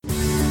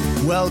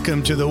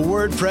Welcome to the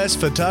WordPress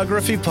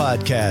Photography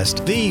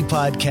Podcast, the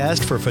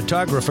podcast for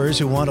photographers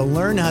who want to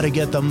learn how to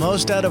get the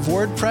most out of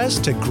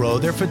WordPress to grow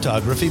their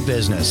photography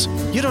business.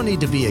 You don't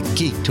need to be a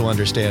geek to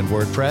understand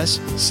WordPress.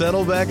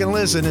 Settle back and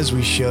listen as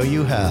we show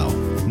you how.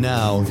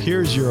 Now,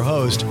 here's your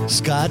host,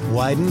 Scott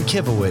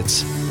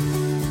Wyden-Kivowitz.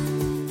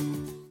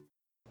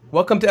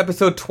 Welcome to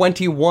episode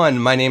 21.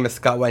 My name is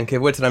Scott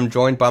Wyden-Kivowitz, and I'm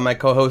joined by my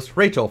co-host,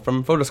 Rachel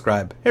from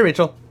Photoscribe. Hey,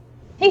 Rachel.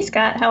 Hey,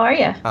 Scott. How are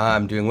you?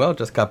 I'm doing well.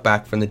 Just got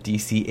back from the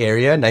DC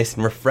area, nice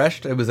and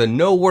refreshed. It was a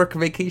no-work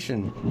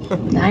vacation.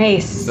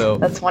 Nice. So,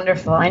 that's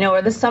wonderful. I know,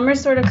 where the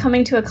summer's sort of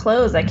coming to a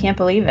close. I can't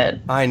believe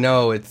it. I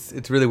know.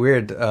 It's really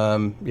weird.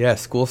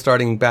 School's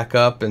starting back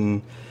up,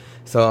 and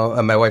so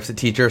my wife's a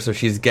teacher, so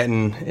she's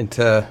getting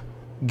into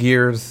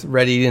gears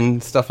ready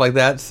and stuff like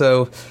that.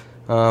 So,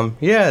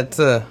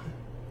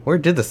 where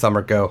did the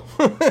summer go?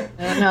 I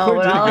don't know,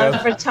 but all our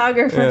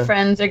photographer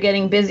friends are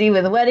getting busy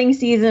with wedding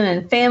season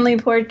and family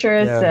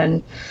portraits,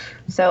 and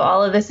so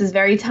all of this is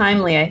very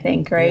timely, I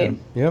think, right?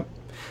 Yeah.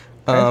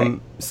 Yep.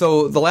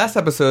 So the last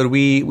episode,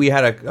 we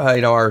had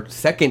our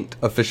second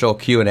official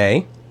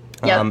Q&A,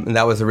 and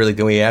that was a really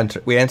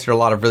good. We answered a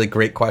lot of really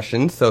great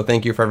questions. So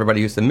thank you for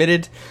everybody who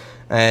submitted.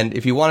 And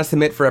if you want to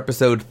submit for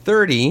episode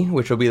 30,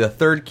 which will be the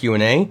third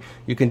Q&A,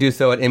 you can do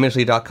so at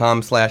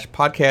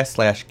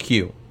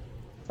imagely.com/podcast/Q.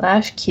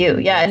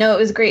 /Q. Yeah, no, it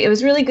was great. It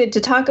was really good to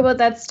talk about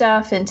that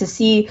stuff and to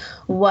see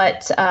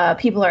what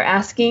people are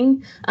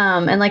asking.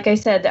 And like I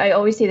said, I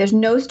always say there's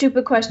no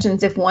stupid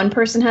questions. If one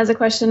person has a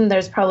question,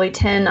 there's probably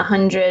 10,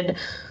 100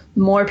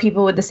 more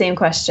people with the same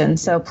question.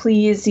 So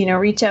please,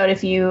 reach out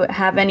if you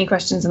have any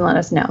questions and let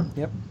us know.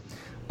 Yep.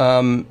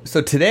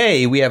 So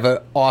today we have an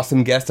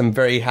awesome guest. I'm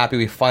very happy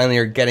we finally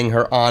are getting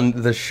her on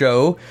the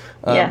show.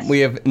 Yes.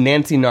 We have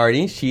Nancy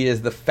Nardi. She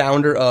is the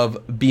founder of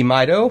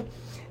BeMido.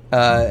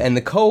 And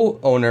the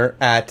co-owner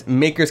at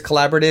Makers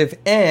Collaborative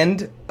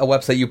and a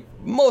website you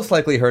most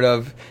likely heard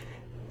of,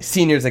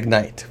 Seniors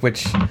Ignite,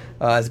 which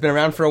has been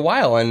around for a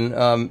while, and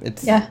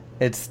it's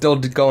still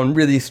going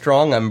really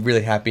strong. I'm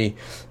really happy.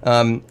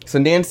 So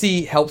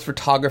Nancy helps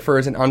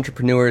photographers and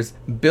entrepreneurs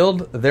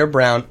build their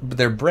brand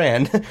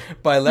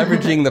by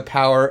leveraging the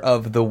power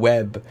of the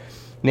web.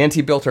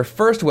 Nancy built her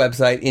first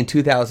website in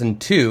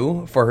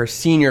 2002 for her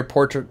senior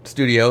portrait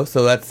studio,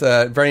 so that's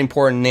very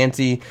important.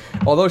 Nancy,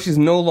 although she's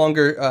no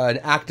longer an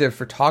active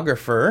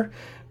photographer,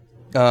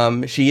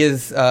 she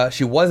was a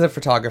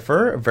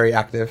photographer, a very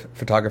active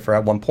photographer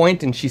at one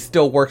point, and she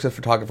still works with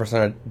photographers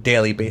on a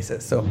daily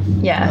basis. So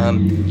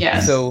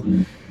So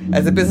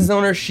as a business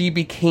owner, she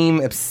became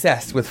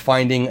obsessed with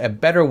finding a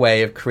better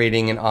way of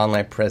creating an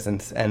online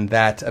presence, and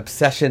that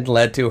obsession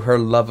led to her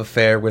love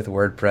affair with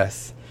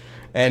WordPress.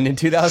 And in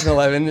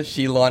 2011,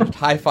 she launched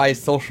Hi-Fi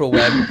Social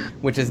Web,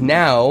 which is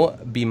now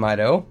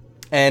BeMido,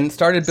 and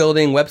started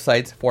building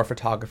websites for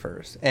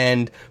photographers.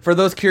 And for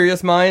those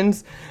curious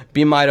minds,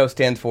 BeMido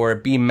stands for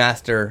Be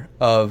Master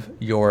of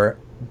Your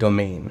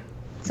Domain.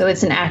 So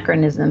it's an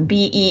acronym,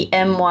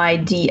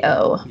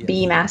 BEMYDO,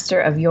 Be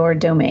Master of Your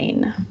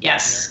Domain.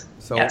 Yes.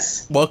 So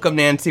welcome,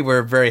 Nancy.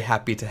 We're very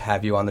happy to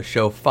have you on the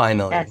show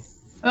finally. Yes.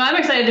 Well, I'm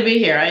excited to be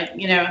here.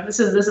 This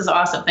is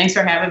awesome. Thanks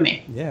for having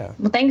me. Yeah.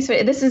 Well, thanks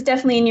for this is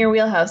definitely in your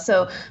wheelhouse.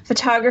 So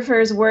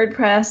photographers,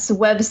 WordPress,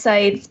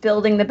 websites,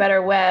 building the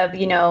better web,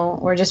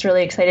 we're just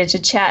really excited to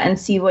chat and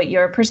see what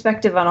your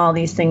perspective on all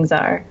these things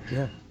are.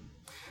 Yeah.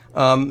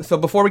 So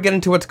before we get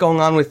into what's going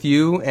on with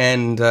you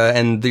and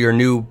your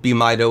new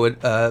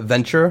BeMido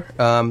venture,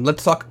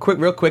 let's talk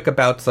real quick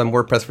about some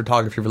WordPress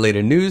photography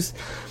related news.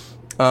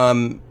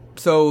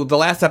 So the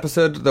last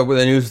episode, the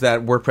news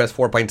that WordPress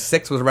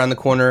 4.6 was around the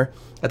corner.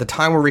 At the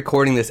time we're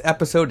recording this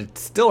episode, it's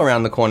still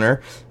around the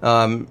corner.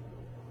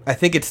 I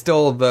think it's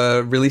still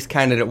the release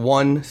candidate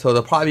 1, so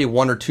there'll probably be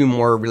 1 or 2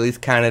 more release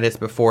candidates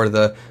before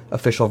the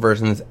official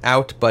version is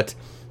out. But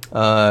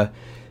the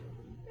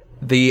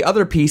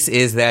other piece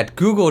is that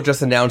Google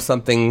just announced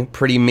something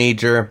pretty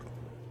major.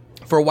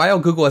 For a while,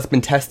 Google has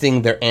been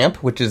testing their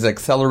AMP, which is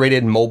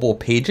accelerated mobile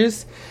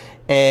pages,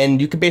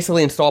 and you can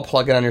basically install a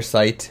plugin on your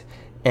site,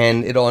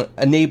 and it'll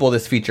enable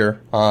this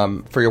feature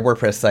for your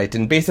WordPress site.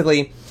 And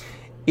basically,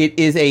 it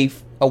is a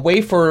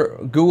way for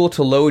Google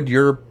to load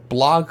your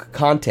blog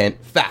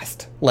content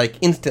fast, like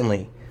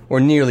instantly,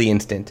 or nearly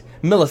instant,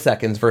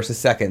 milliseconds versus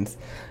seconds.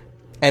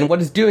 And what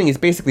it's doing is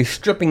basically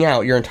stripping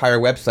out your entire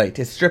website.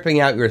 It's stripping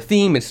out your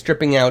theme, it's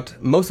stripping out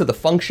most of the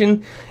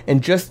function,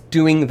 and just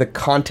doing the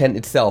content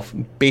itself,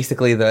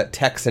 basically the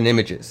text and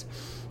images.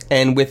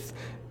 And with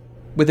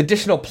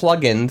additional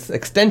plugins,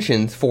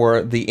 extensions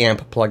for the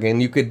AMP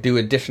plugin, you could do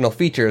additional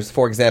features.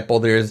 For example,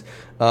 there's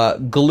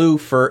Glue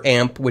for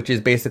AMP, which is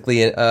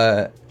basically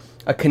a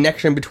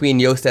connection between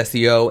Yoast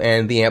SEO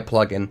and the AMP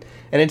plugin.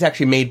 And it's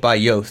actually made by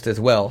Yoast as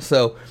well.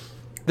 So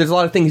there's a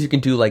lot of things you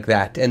can do like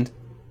that. And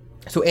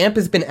so AMP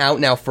has been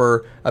out now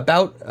for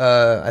about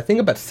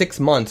 6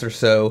 months or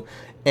so.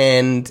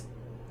 And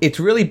it's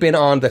really been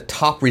on the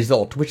top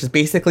result, which is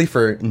basically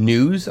for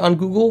news on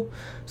Google.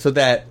 So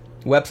that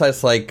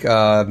websites like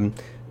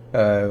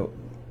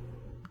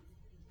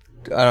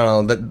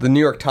the New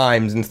York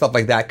Times and stuff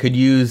like that could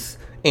use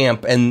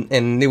AMP,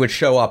 and they would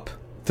show up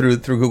through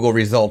Google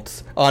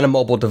results on a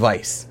mobile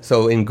device,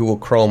 so in Google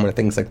Chrome and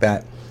things like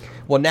that.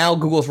 Well, now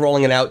Google's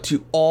rolling it out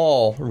to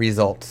all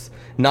results,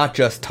 not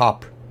just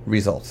top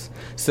results.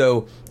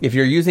 So if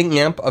you're using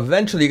AMP,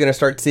 eventually you're going to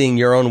start seeing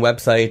your own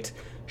website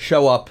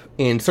show up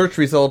in search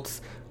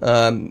results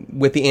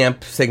with the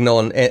AMP signal,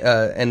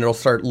 and it'll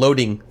start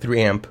loading through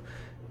AMP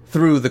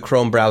through the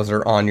Chrome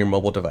browser on your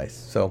mobile device.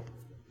 So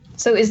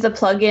is the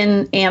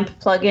plugin AMP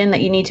plugin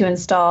that you need to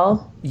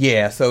install?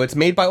 Yeah, so it's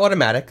made by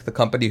Automatic, the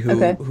company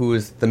who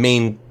is the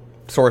main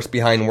source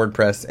behind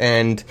WordPress,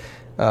 and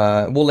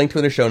we'll link to it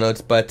in the show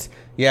notes. But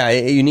yeah,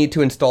 you need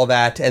to install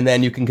that, and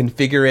then you can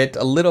configure it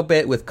a little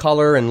bit with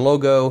color and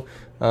logo.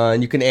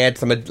 And you can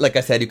add like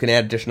I said, you can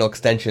add additional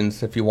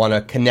extensions if you want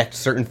to connect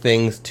certain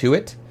things to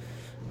it.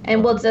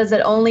 And does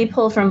it only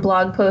pull from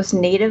blog posts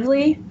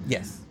natively?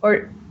 Yes.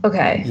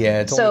 Okay.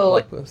 Yeah, it's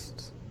only blog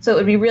posts. So it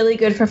would be really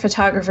good for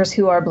photographers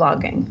who are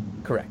blogging.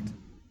 Correct.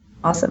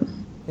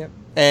 Awesome. Yep.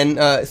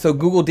 And so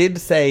Google did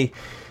say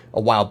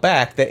a while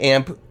back that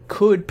AMP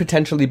could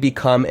potentially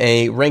become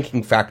a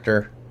ranking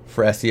factor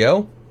for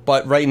SEO,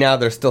 but right now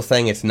they're still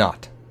saying it's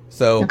not.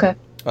 So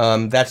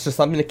that's just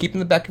something to keep in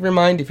the back of your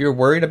mind if you're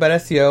worried about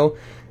SEO.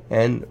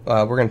 And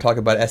we're going to talk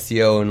about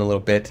SEO in a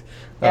little bit.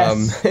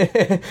 Yes.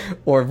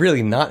 Or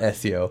really not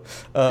SEO.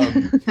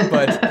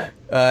 But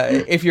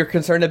if you're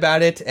concerned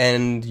about it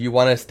and you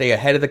want to stay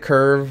ahead of the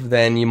curve,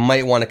 then you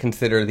might want to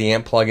consider the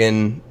AMP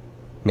plugin,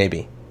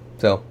 maybe.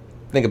 So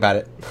think about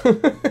it.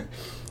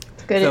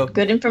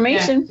 Good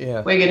information.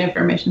 Yeah. Way good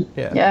information.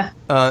 Yeah.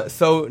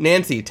 So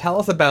Nancy, tell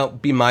us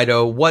about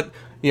BeMido. What,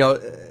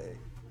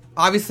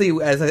 obviously,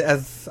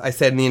 as I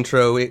said in the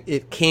intro,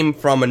 it came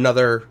from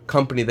another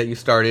company that you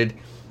started,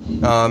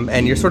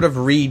 and you're sort of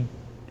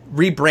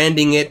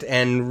rebranding it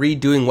and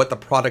redoing what the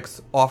product's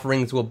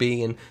offerings will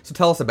be. And so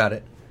tell us about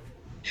it.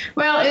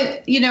 Well,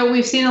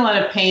 we've seen a lot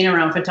of pain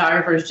around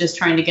photographers just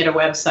trying to get a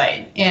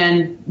website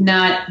and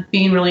not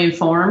being really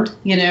informed.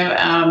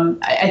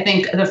 I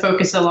think the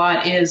focus a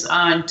lot is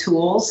on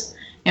tools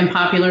and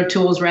popular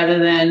tools rather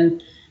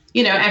than,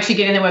 actually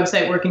getting the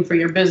website working for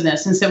your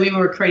business. And so we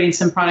were creating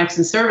some products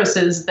and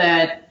services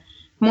that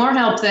more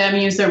help them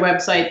use their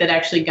website that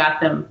actually got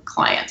them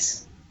clients.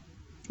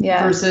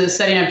 Yeah. Versus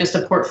setting up just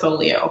a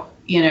portfolio.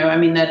 People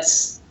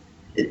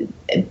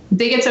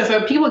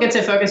get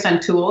so focused on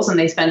tools and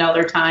they spend all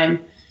their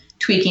time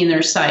tweaking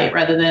their site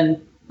rather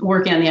than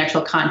working on the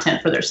actual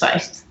content for their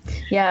site.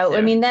 Yeah,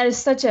 so. That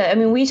is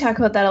we talk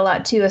about that a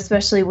lot too,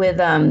 especially with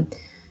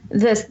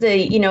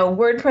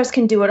WordPress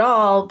can do it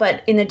all,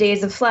 but in the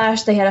days of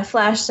Flash, they had a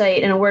Flash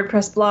site and a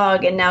WordPress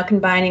blog, and now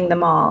combining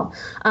them all.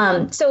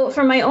 So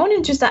for my own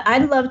interest,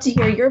 I'd love to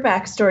hear your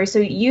backstory. So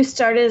you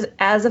started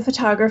as a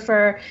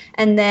photographer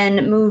and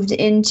then moved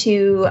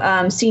into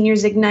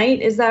Seniors Ignite,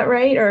 is that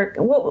right? Or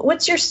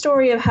what's your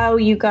story of how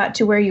you got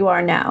to where you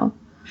are now?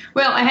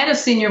 Well, I had a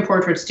senior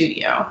portrait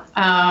studio,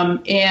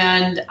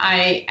 and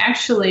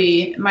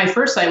my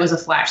first site was a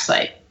Flash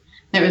site.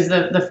 That was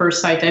the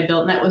first site I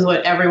built, and that was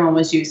what everyone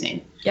was using.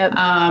 Yep.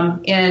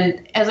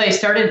 And as I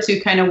started to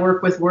kind of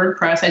work with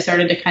WordPress, I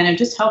started to kind of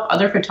just help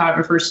other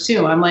photographers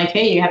too. I'm like,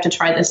 hey, you have to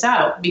try this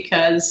out,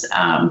 because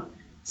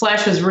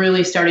Flash was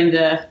really starting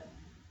to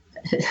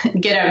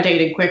get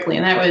outdated quickly.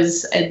 And that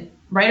was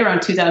right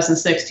around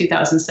 2006,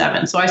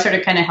 2007. So I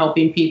started kind of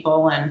helping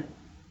people, and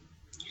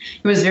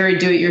it was very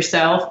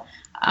do-it-yourself.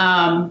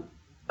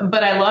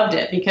 But I loved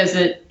it because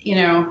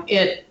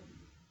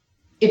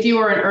if you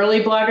were an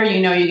early blogger,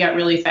 you got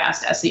really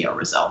fast SEO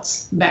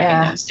results back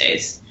in those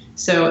days.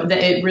 So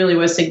it really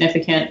was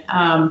significant.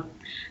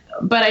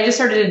 But I just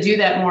started to do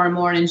that more and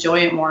more and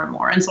enjoy it more and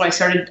more. And so I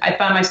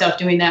found myself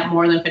doing that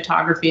more than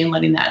photography and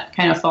letting that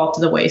kind of fall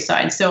to the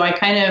wayside. So I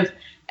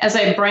as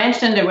I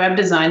branched into web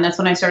design, that's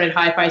when I started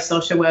Hi-Fi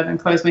Social Web and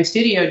closed my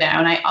studio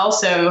down. I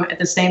also, at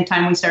the same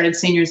time, we started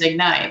Seniors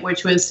Ignite,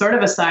 which was sort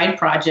of a side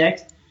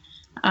project.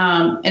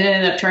 It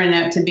ended up turning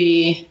out to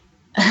be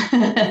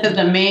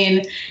the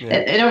main,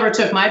 it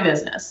overtook my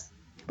business.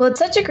 Well, it's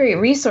such a great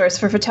resource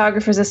for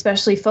photographers,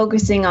 especially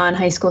focusing on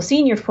high school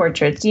senior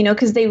portraits,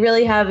 because they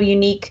really have a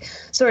unique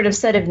sort of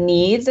set of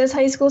needs as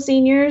high school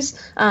seniors.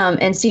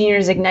 And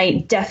Seniors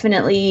Ignite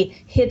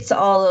definitely hits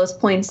all those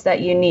points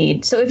that you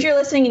need. So if you're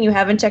listening and you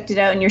haven't checked it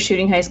out and you're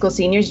shooting high school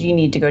seniors, you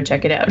need to go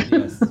check it out,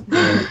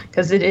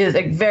 because it is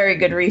a very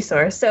good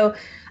resource. So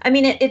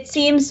it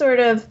seems sort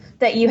of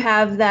that you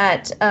have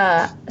that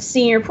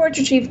senior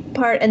portraiture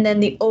part and then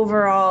the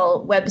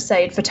overall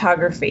website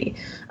photography.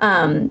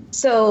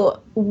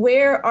 So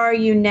where are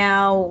you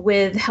now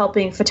with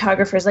helping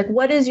photographers? Like,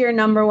 what is your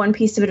number one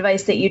piece of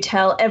advice that you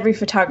tell every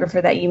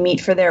photographer that you meet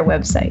for their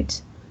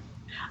website?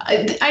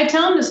 I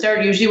tell them to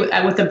start usually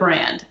with a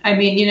brand.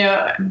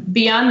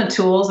 Beyond the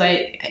tools,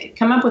 I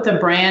come up with a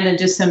brand and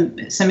just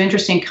some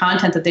interesting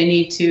content that they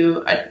need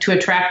to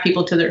attract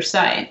people to their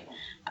site.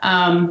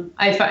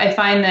 I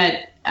find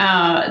that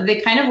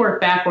they kind of work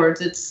backwards.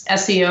 It's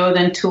SEO,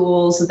 then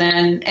tools,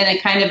 and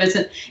it kind of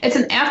it's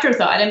an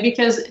afterthought. And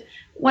because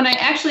when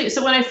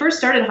I first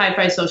started High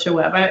Price Social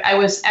Web, I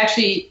was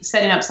actually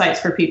setting up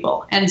sites for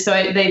people. And so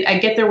I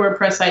get their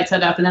WordPress site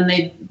set up, and then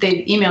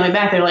they email me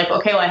back. They're like,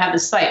 okay, well, I have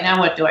this site. Now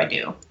what do I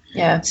do?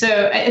 Yeah.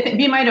 So I think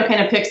BMITO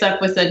kind of picks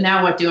up with the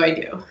now what do I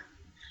do?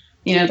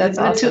 You know, That's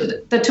awesome.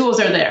 the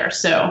tools are there.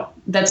 So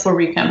that's where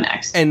we come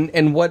next.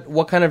 And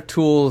what kind of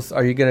tools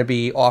are you going to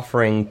be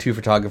offering to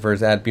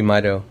photographers at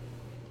BMITO?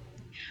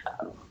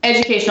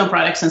 Educational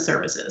products and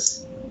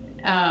services.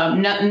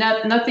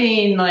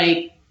 Nothing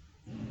like,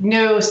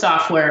 no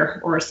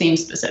software or theme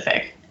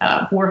specific.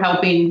 We're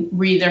helping.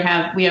 We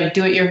have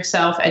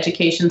do-it-yourself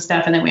education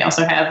stuff, and then we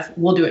also have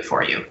we'll do it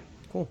for you.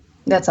 Cool.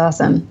 That's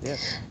awesome. Yeah.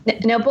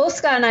 Now, both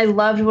Scott and I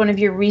loved one of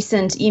your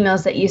recent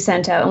emails that you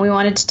sent out, and we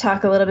wanted to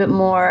talk a little bit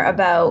more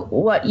about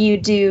what you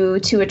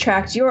do to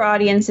attract your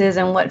audiences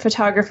and what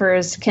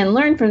photographers can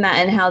learn from that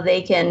and how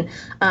they can,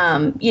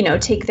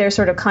 take their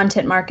sort of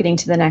content marketing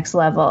to the next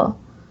level.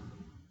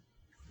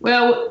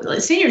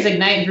 Well, Seniors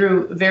Ignite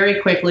grew very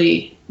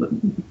quickly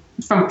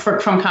from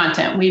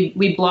content.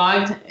 We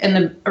blogged in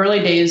the early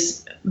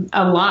days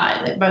a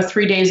lot, about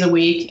 3 days a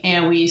week,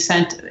 and we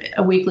sent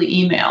a weekly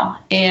email.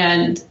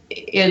 And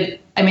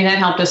that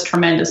helped us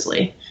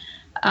tremendously.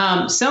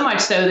 So much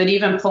so that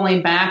even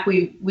pulling back,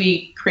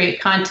 we create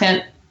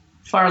content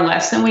far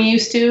less than we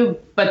used to,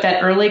 but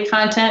that early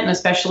content, and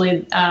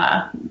especially,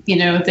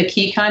 the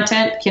key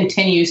content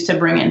continues to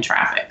bring in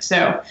traffic.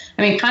 So,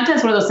 content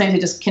is one of those things that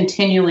just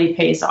continually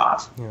pays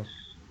off. Yeah.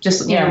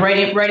 Just,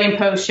 writing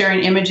posts,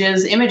 sharing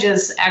images.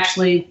 Images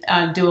actually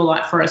do a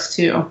lot for us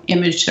too.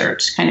 Image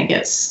search kind of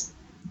gets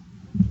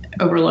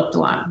overlooked a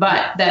lot,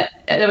 but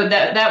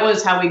that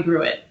was how we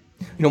grew it.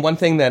 One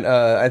thing that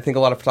I think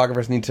a lot of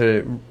photographers need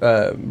to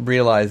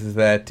realize is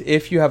that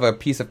if you have a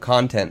piece of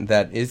content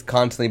that is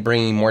constantly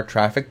bringing more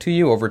traffic to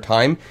you over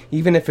time,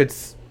 even if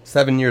it's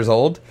 7 years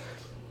old,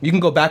 you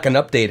can go back and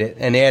update it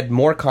and add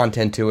more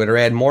content to it, or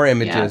add more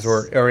images,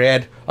 or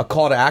add a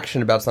call to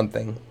action about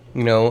something.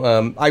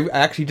 I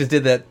actually just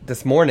did that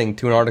this morning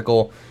to an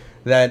article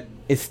that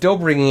is still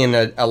bringing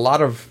in a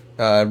lot of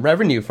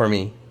revenue for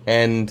me.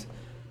 And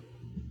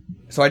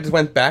so I just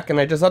went back and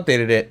I just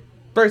updated it.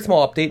 Very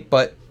small update,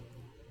 but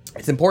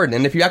it's important.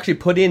 And if you actually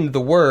put in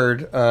the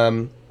word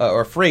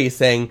or phrase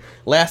saying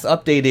last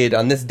updated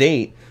on this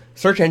date,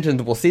 search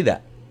engines will see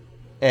that.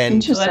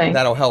 And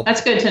that'll help.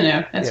 That's good to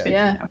know. That's good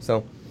to know.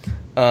 So,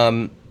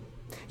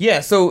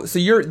 so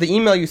the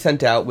email you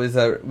sent out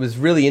was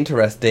really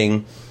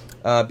interesting.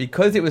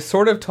 Because it was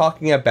sort of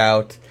talking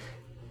about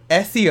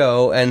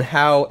SEO and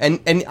how, and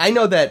I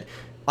know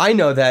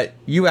that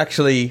you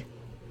actually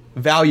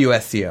value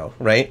SEO,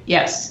 right?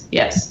 Yes.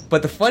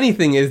 But the funny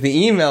thing is,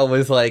 the email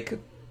was like,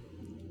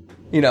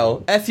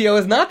 SEO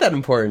is not that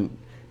important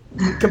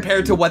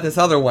compared to what this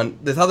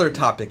other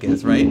topic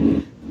is, right?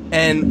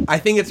 And I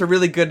think it's a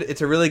really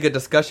good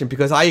discussion,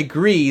 because I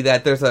agree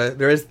that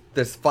there is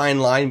this fine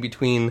line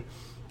between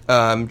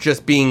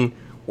just being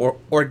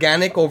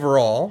organic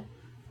overall,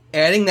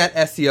 adding that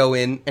SEO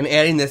in, and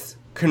adding this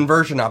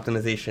conversion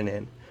optimization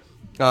in.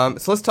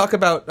 So let's talk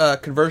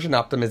about conversion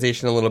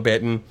optimization a little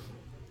bit, and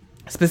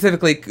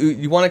specifically,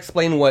 you want to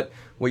explain what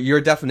your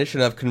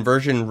definition of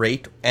conversion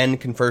rate and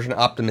conversion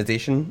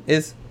optimization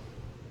is?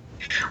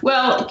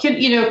 Well,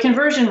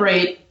 conversion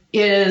rate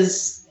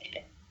is,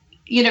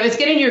 it's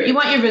getting you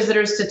want your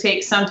visitors to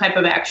take some type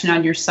of action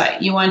on your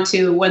site. You want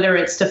to, whether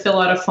it's to fill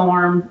out a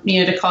form,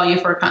 to call you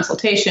for a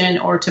consultation,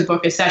 or to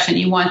book a session,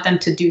 you want them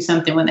to do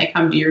something when they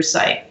come to your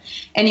site.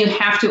 And you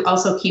have to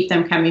also keep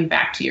them coming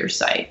back to your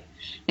site.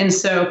 And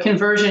so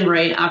conversion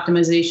rate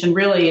optimization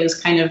really is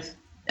kind of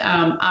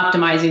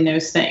optimizing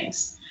those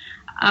things.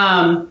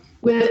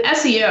 With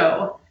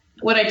SEO,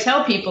 what I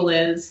tell people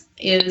is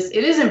it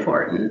is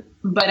important,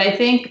 but I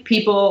think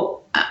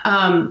people,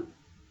 the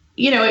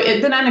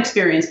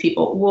non-experienced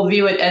people will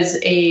view it as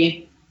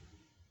a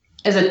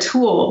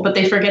tool, but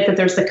they forget that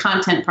there's the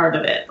content part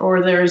of it,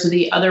 or there's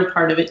the other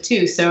part of it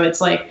too. So it's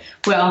like,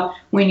 well,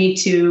 we need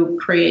to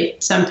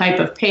create some type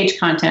of page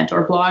content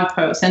or blog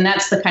post, and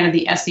that's the kind of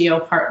the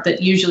SEO part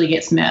that usually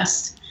gets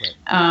missed,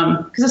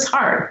 because it's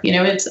hard.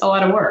 It's a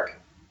lot of work.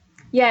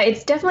 Yeah,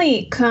 it's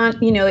definitely,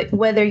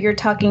 whether you're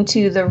talking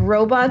to the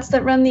robots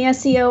that run the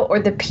SEO or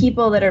the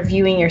people that are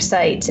viewing your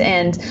site.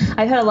 And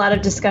I've had a lot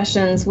of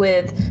discussions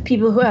with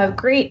people who have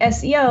great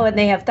SEO and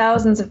they have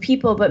thousands of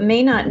people, but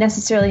may not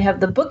necessarily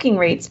have the booking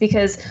rates,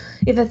 because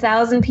if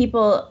 1,000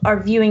 people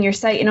are viewing your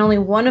site and only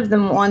one of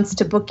them wants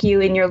to book you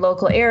in your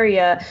local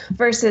area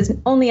versus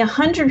only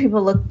 100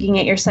 people looking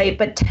at your site,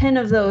 but 10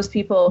 of those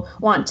people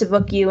want to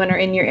book you and are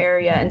in your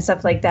area and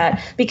stuff like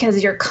that,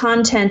 because your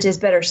content is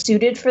better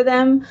suited for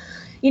them.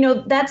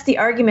 That's the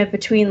argument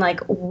between like,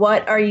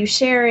 what are you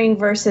sharing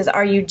versus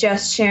are you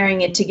just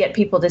sharing it to get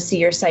people to see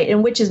your site,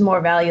 and which is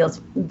more valuable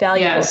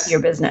to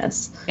your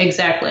business.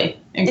 Exactly.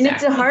 And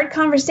it's a hard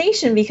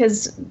conversation,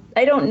 because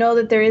I don't know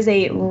that there is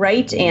a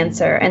right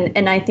answer.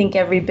 And I think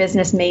every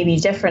business may be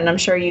different. I'm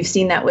sure you've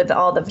seen that with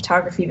all the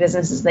photography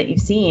businesses that you've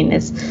seen.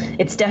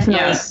 It's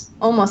definitely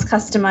almost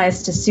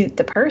customized to suit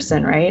the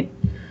person, right?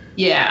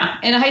 Yeah.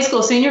 And high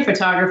school senior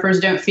photographers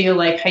don't feel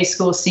like high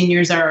school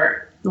seniors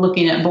are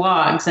looking at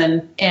blogs,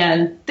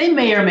 and they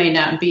may or may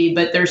not be,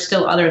 but there's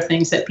still other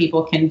things that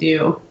people can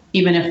do,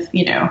 even if,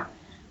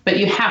 but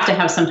you have to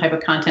have some type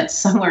of content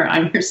somewhere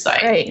on your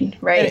site.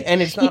 Right.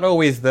 And it's not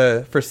always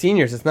for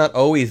seniors, it's not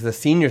always the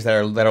seniors that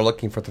are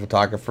looking for the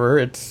photographer,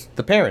 it's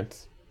the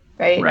parents.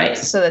 Right.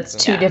 So that's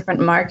two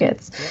different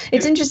markets. Yeah.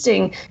 It's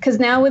interesting because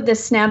now with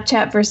this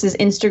Snapchat versus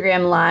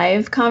Instagram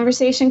Live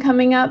conversation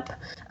coming up,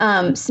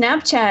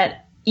 Snapchat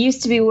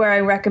used to be where I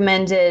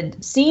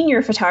recommended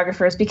senior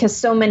photographers because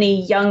so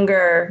many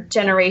younger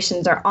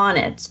generations are on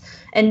it.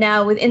 And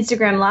now with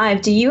Instagram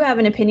Live, do you have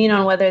an opinion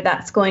on whether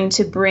that's going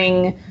to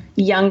bring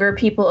younger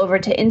people over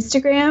to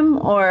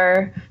Instagram,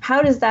 or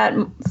how does that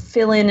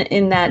fill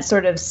in that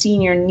sort of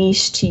senior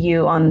niche to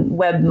you on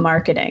web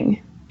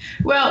marketing?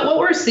 Well, what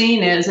we're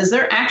seeing is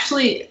they're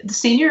actually, the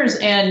seniors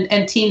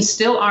and teens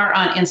still are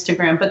on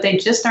Instagram, but they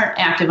just aren't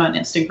active on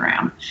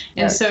Instagram.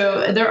 And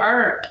so there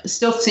are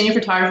still, senior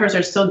photographers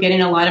are still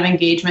getting a lot of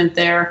engagement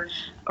there,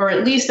 or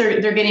at least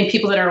they're getting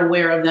people that are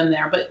aware of them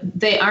there, but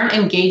they aren't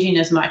engaging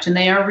as much, and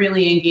they are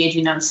really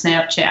engaging on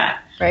Snapchat.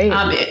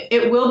 Right.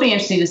 It will be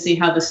interesting to see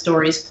how the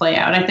stories play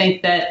out. I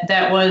think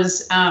that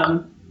was,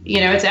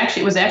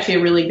 it was actually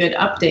a really good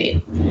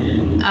update.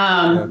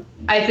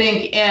 I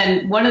think,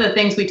 and one of the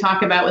things we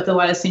talk about with a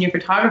lot of senior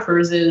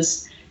photographers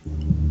is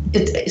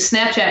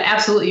Snapchat.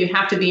 Absolutely, you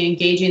have to be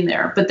engaging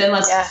there, but then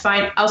let's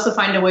also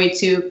find a way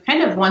to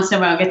kind of once in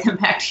a while get them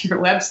back to your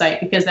website,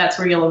 because that's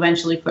where you'll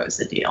eventually close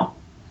the deal.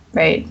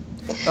 Right.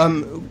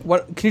 Can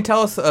you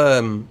tell us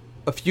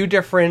a few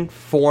different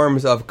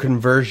forms of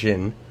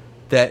conversion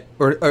that,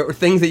 or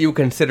things that you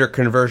consider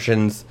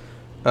conversions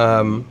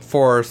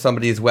for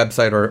somebody's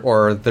website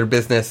or their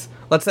business?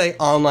 Let's say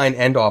online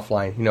and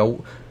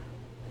offline.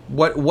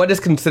 What is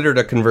considered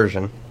a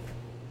conversion?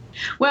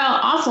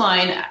 Well,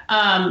 offline,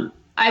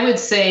 I would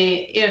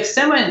say if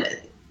someone,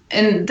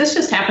 and this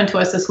just happened to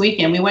us this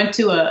weekend, we went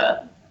to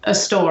a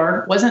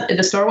store.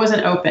 The store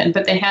wasn't open,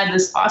 but they had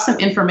this awesome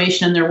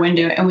information in their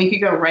window, and we could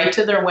go right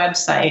to their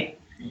website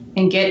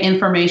and get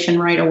information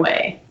right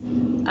away.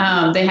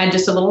 They had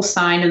just a little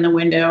sign in the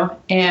window.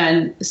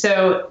 And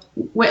so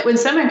when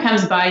someone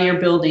comes by your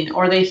building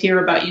or they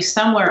hear about you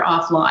somewhere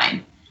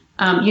offline,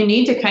 you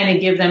need to kind of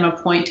give them a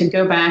point to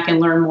go back and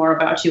learn more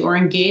about you or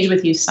engage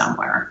with you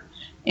somewhere.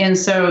 And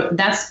so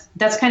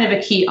that's kind of a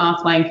key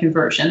offline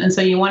conversion. And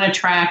so you want to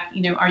track,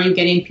 are you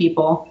getting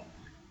people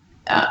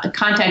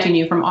contacting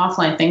you from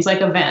offline things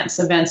like events?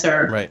 Events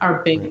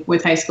are big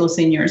with high school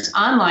seniors.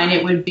 Online,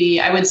 it would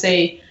be, I would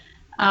say,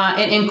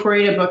 an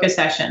inquiry to book a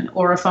session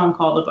or a phone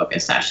call to book a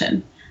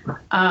session.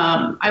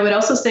 I would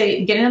also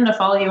say getting them to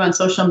follow you on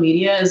social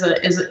media is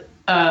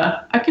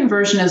a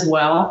conversion as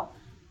well.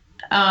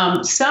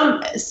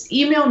 Some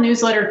email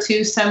newsletter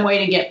too, some way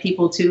to get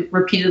people to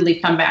repeatedly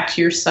come back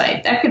to your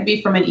site. That could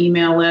be from an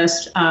email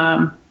list,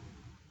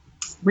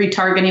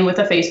 retargeting with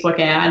a Facebook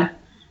ad,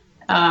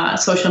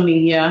 social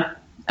media,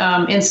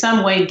 in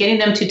some way, getting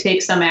them to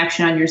take some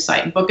action on your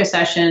site, book a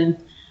session,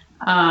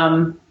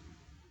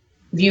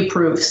 view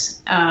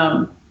proofs,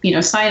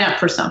 sign up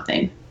for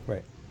something.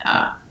 Right.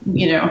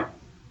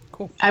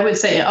 Cool. I would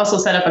say also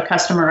set up a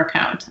customer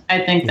account. I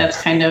think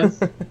that's kind of,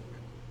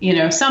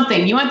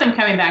 something. You want them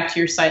coming back to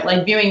your site,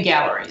 like viewing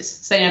galleries,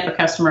 setting up a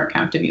customer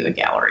account to view a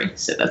gallery.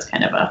 So that's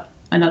kind of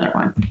another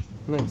one.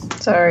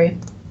 Nice. Sorry.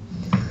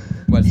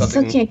 I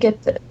still can't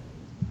get the...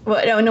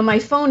 Well, no, my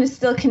phone is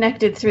still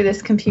connected through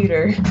this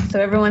computer. So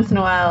every once in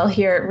a while I'll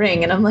hear it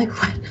ring and I'm like,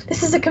 what?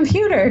 This is a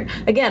computer.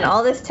 Again,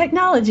 all this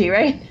technology,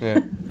 right? Yeah.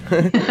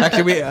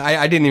 Actually,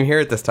 I didn't even hear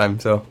it this time,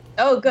 so...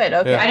 Oh, good.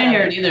 Okay. Yeah. I didn't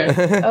hear it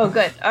either. Oh,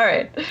 good. All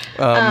right.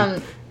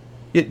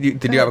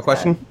 Did you have a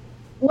question?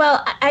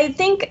 Well, I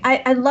think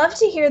I'd love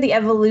to hear the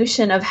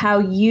evolution of how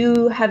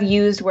you have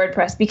used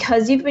WordPress,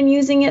 because you've been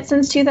using it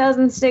since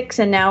 2006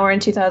 and now we're in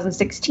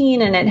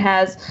 2016, and it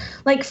has,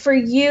 like, for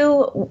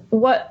you,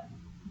 what...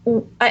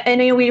 I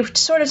know we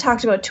sort of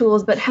talked about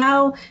tools, but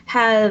how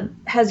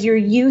has your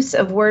use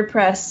of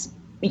WordPress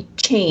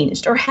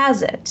changed, or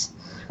has it?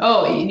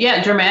 Oh,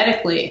 yeah,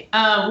 dramatically.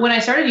 When I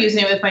started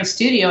using it with my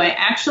studio, I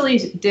actually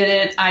did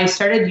it. I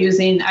started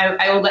using,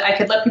 I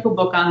could let people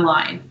book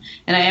online,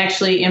 and I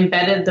actually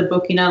embedded the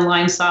booking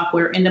online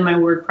software into my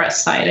WordPress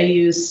site. I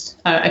used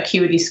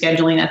Acuity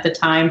scheduling at the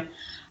time.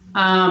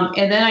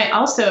 And then I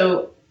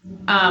also,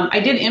 I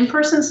did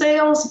in-person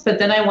sales, but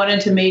then I wanted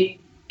to make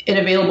it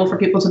available for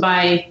people to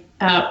buy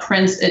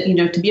prints,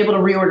 to be able to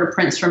reorder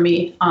prints from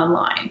me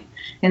online.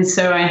 And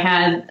so I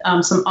had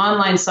some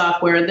online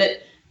software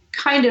that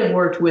kind of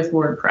worked with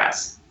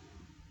WordPress.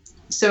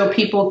 So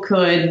people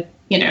could,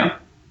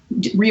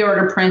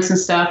 reorder prints and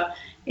stuff.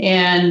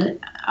 And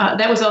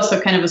that was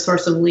also kind of a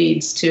source of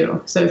leads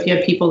too. So if you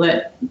had people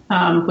that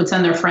would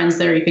send their friends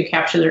there, you could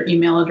capture their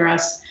email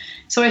address.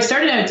 So I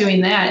started out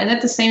doing that. And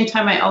at the same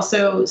time, I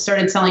also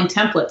started selling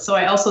templates. So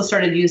I also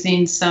started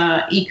using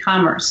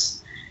e-commerce,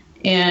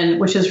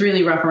 which is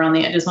really rough around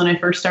the edges when I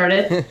first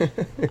started.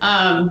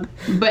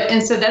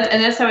 So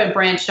that's how it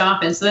branched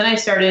off. And so then I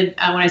started,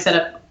 when I set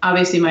up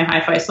obviously my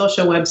Hi-Fi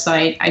Social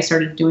website. I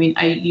started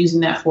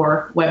using that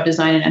for web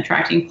design and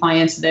attracting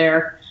clients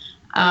there.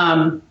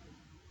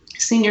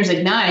 Seniors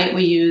Ignite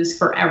we use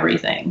for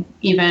everything: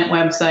 event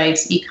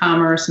websites,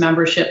 e-commerce,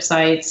 membership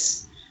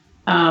sites.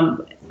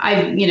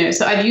 I've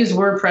used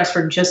WordPress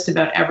for just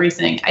about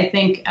everything. I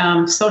think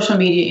social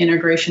media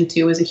integration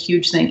too was a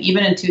huge thing.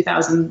 Even in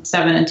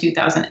 2007 and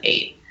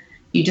 2008,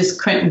 you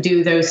just couldn't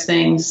do those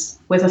things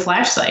with a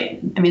Flash site.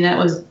 I mean, that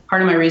was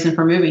part of my reason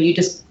for moving.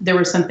 There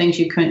were some things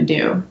you couldn't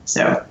do.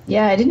 So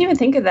yeah, I didn't even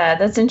think of that.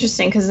 That's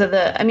interesting because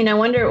I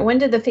wonder, when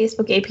did the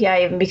Facebook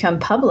API even become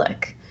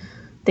public?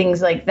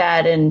 Things like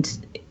that, and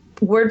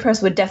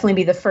WordPress would definitely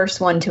be the first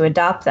one to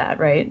adopt that,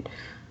 right?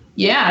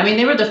 Yeah, I mean,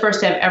 they were the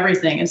first to have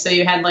everything. And so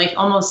you had like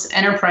almost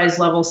enterprise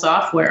level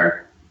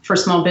software for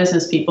small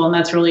business people. And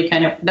that's really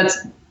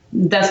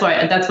that's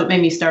what made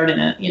me start in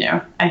it.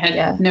 I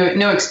had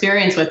no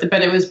experience with it,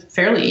 but it was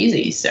fairly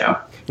easy. So,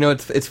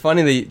 it's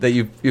funny that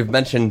you've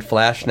mentioned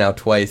Flash now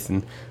twice,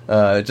 and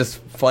just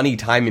funny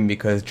timing,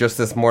 because just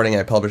this morning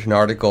I published an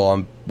article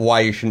on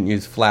why you shouldn't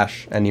use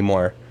Flash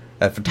anymore.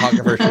 That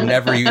photographers should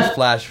never use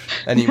Flash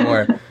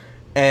anymore.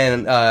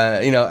 And,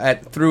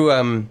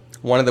 through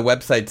one of the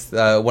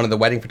websites, one of the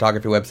wedding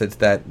photography websites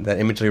that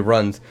Imagely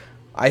runs,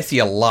 I see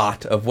a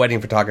lot of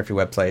wedding photography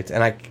websites,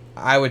 and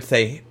I would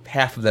say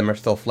half of them are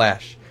still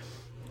Flash.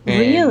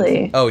 And,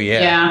 really? Oh,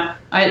 yeah.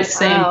 Yeah,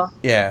 same. Wow.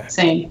 Yeah.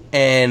 Same.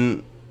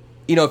 And,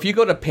 if you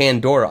go to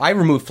Pandora, I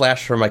removed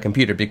Flash from my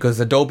computer because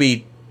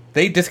Adobe,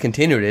 they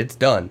discontinued it. It's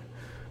done.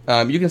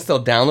 You can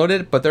still download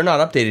it, but they're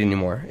not updated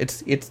anymore.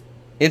 It's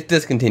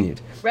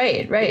discontinued.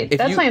 Right.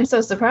 That's why I'm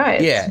so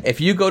surprised. Yeah, if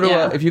you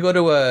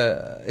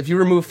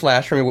remove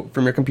Flash from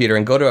your computer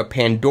and go to a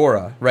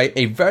Pandora, right,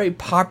 a very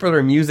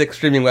popular music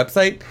streaming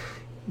website,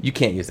 you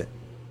can't use it.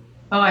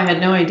 Oh, I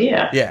had no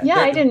idea. Yeah,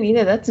 I didn't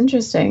either. That's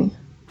interesting.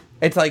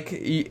 It's like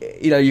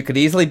you could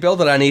easily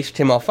build it on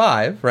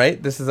HTML5,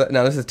 right? This is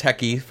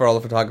techie for all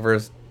the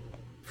photographers.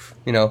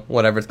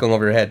 Whatever, it's going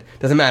over your head,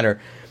 doesn't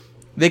matter.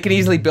 They can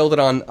easily build it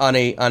on an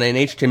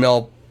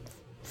HTML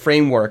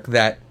framework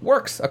that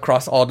works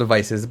across all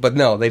devices, but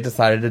no, they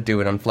decided to do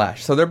it on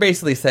Flash. So they're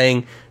basically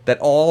saying that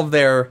all of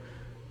their,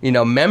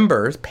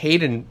 members,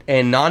 paid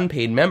and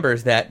non-paid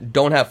members that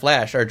don't have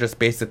Flash are just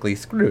basically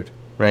screwed,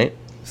 right?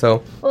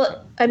 So,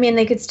 well, I mean,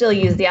 they could still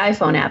use the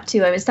iPhone app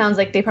too. I mean, it sounds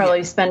like they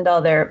probably spend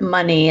all their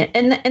money,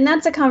 and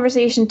that's a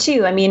conversation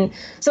too. I mean,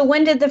 so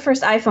when did the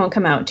first iPhone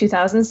come out?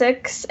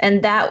 2006,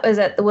 and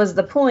that was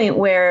the point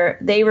where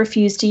they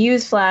refused to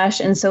use Flash,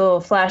 and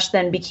so Flash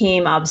then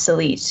became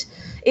obsolete.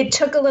 It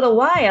took a little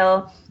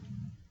while,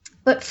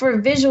 but for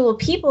visual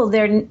people,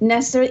 they're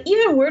necessarily,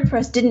 even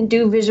WordPress didn't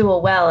do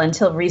visual well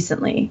until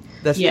recently.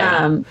 That's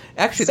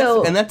actually,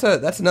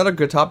 that's another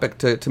good topic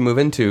to move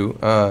into.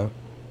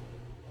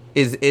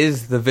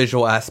 Is the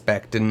visual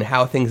aspect and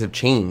how things have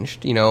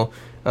changed.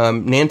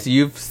 Nancy,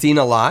 you've seen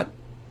a lot.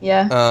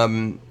 Yeah.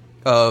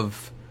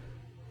 Of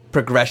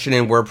progression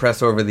in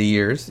WordPress over the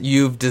years.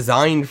 You've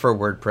designed for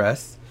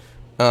WordPress.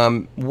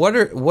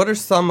 What are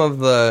some of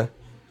the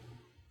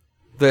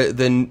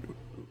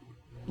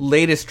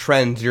latest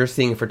trends you're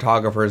seeing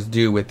photographers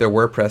do with their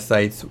WordPress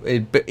sites,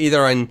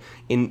 either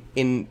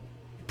in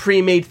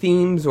pre-made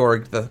themes or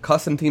the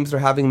custom themes they're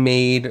having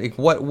made? Like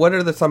what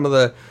are some of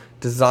the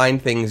design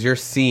things you're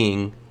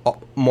seeing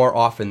more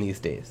often these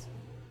days?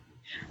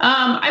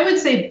 I would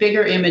say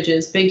bigger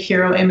images, big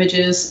hero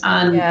images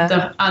on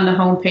the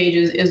home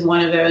pages is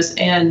one of those,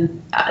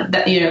 and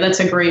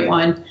that's a great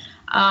one.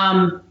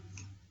 I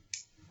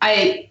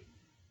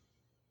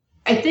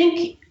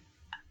think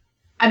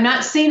I'm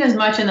not seeing as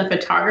much in the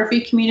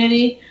photography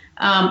community.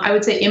 I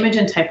would say image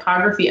and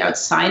typography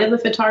outside of the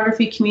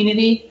photography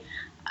community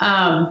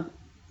are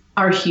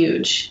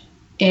huge.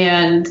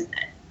 And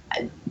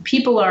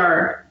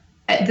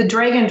the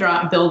drag and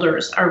drop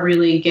builders are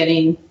really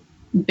getting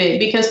big,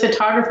 because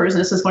photographers,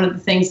 and this is one of the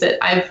things that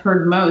I've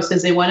heard most,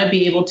 is they want to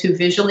be able to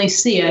visually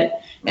see it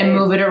and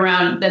move it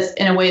around that's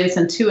in a way that's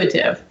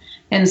intuitive.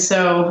 And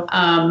so,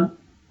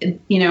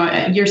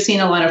 you're seeing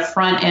a lot of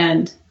front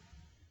end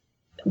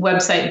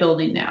website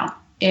building now,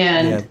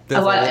 and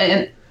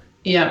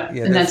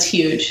and that's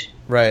huge.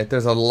 Right.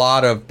 There's a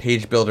lot of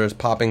page builders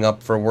popping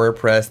up for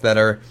WordPress that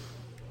are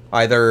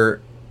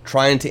either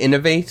trying to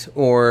innovate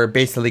or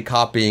basically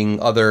copying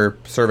other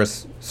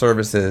services.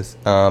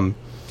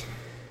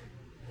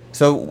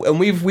 So, and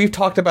we've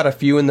talked about a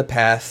few in the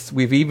past.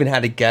 We've even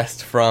had a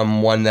guest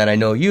from one that I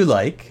know you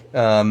like,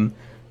 and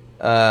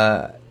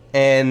I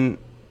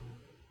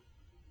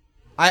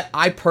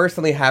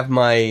personally have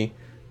my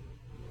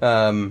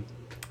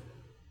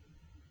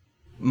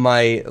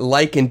my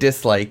like and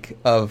dislike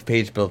of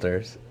page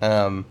builders,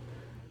 and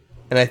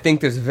I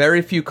think there's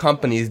very few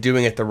companies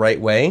doing it the right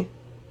way.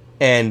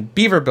 And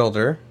Beaver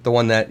Builder, the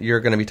one that you're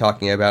going to be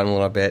talking about in a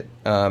little bit,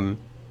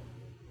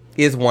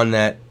 is one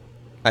that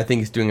I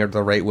think is doing it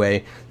the right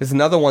way. There's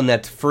another one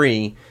that's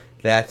free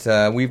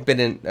that we've been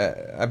in.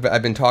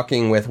 I've been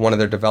talking with one of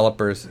their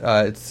developers.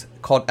 It's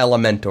called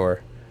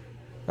Elementor,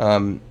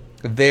 and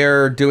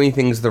they're doing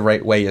things the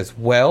right way as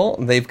well.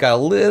 They've got a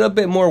little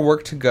bit more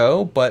work to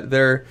go, but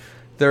they're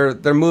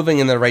moving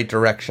in the right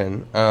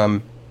direction.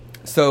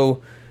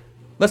 So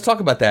let's talk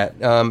about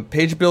that.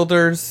 Page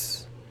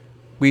builders.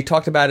 We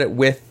talked about it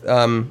with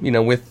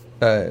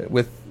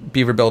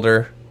Beaver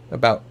Builder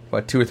about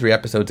 2 or 3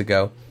 episodes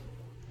ago.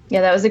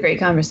 Yeah, that was a great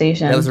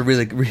conversation. That was a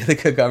really, really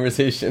good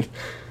conversation.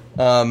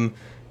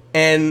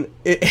 And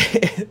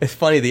it's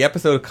funny, the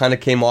episode kind of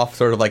came off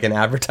sort of like an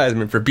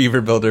advertisement for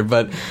Beaver Builder,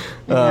 but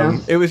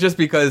it was just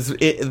because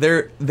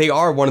they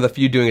are one of the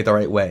few doing it the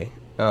right way.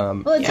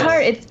 Well, it's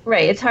hard.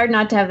 It's hard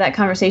not to have that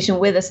conversation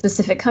with a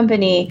specific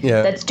company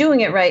that's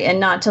doing it right and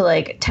not to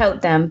like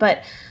tout them.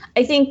 But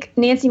I think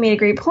Nancy made a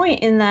great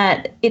point in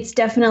that it's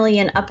definitely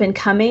an up and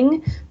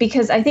coming,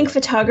 because I think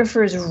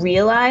photographers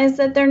realize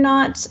that they're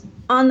not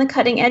on the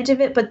cutting edge of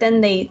it, but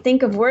then they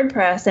think of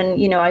WordPress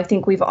and, I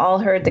think we've all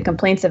heard the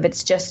complaints of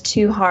it's just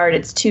too hard,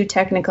 it's too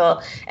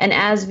technical. And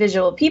as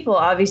visual people,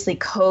 obviously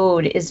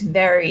code is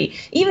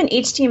even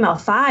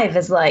HTML5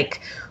 is like,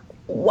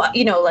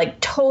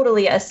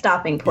 totally a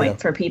stopping point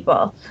for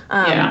people.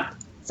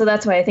 So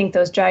that's why I think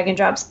those drag and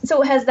drops.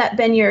 So has that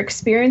been your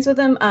experience with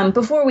them?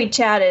 Before we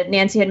chatted,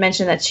 Nancy had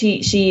mentioned that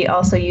she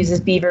also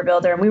uses Beaver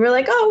Builder, and we were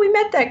like, oh, we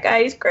met that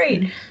guy. He's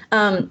great.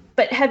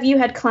 But have you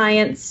had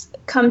clients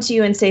come to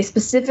you and say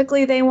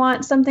specifically they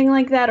want something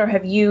like that, or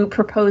have you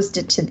proposed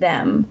it to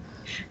them?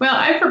 Well,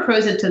 I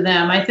propose it to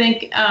them. I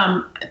think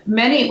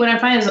what I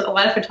find is a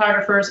lot of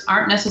photographers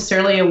aren't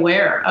necessarily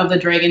aware of the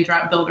drag and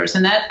drop builders.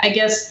 And that, I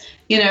guess,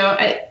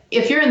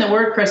 if you're in the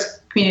WordPress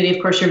community,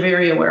 of course, you're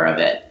very aware of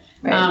it.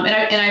 Right.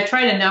 And I've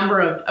tried a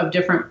number of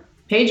different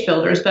page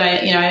builders, but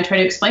I try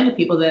to explain to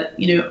people that,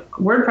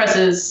 WordPress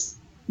is,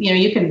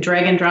 you can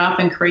drag and drop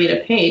and create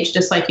a page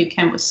just like you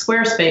can with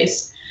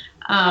Squarespace.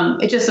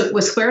 It just,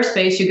 with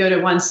Squarespace, you go to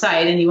one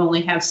site and you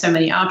only have so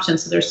many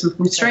options. So there's some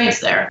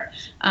constraints there.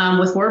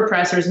 With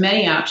WordPress, there's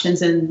many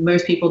options and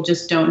most people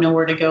just don't know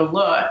where to go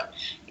look.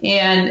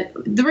 And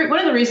one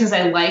of the reasons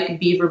I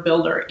like Beaver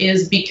Builder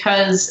is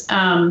because,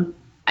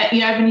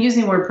 I've been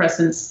using WordPress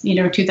since,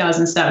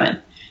 2007.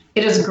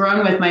 It has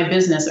grown with my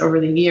business over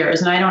the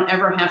years, and I don't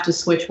ever have to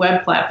switch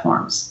web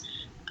platforms.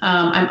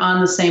 I'm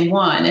on the same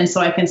one, and so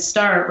I can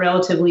start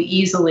relatively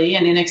easily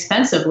and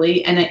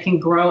inexpensively, and it can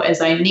grow as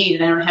I need,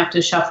 and I don't have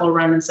to shuffle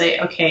around and say,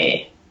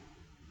 okay,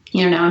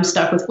 now I'm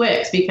stuck with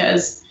Wix,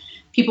 because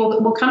people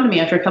will come to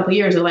me after a couple of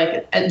years. They're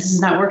like, this is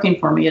not working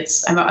for me.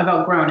 I've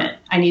outgrown it.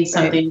 I need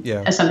something,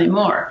 something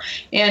more.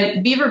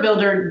 And Beaver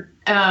Builder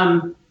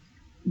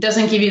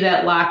doesn't give you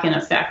that lock-in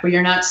effect where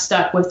you're not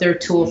stuck with their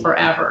tool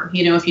forever.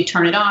 If you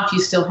turn it off,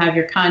 you still have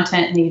your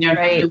content, and you don't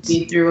have to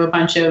weed through a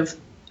bunch of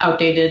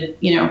outdated,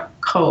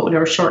 code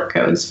or short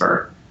codes,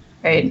 for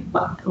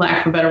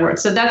lack of a better word.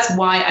 So that's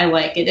why I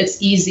like it.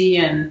 It's easy,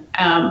 and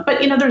but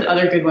there's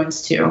other good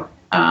ones too.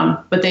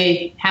 But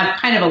they have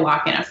kind of a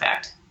lock-in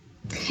effect.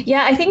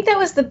 Yeah, I think that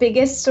was the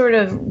biggest sort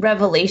of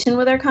revelation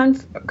with our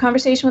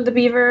conversation with the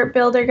Beaver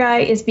Builder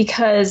guy, is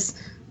because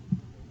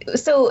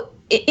so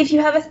if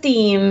you have a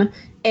theme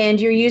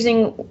and you're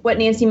using what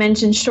Nancy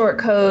mentioned, short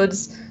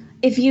codes,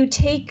 if you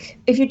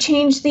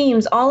change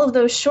themes, all of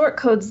those short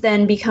codes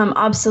then become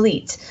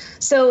obsolete.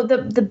 So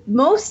the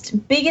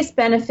biggest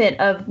benefit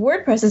of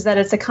WordPress is that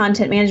it's a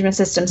content management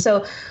system.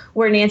 So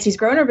where Nancy's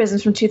grown her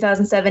business from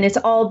 2007, it's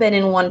all been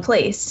in one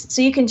place.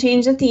 So you can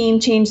change the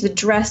theme, change the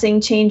dressing,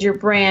 change your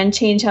brand,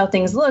 change how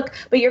things look,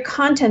 but your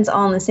content's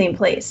all in the same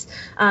place.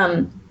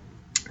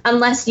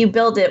 Unless you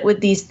build it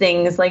with these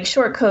things like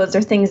short codes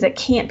or things that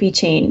can't be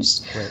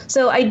changed. Right.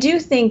 So I do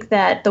think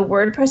that the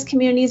WordPress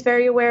community is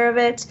very aware of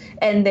it,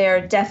 and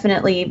they're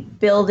definitely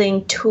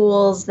building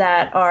tools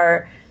that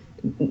are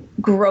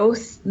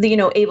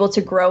able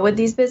to grow with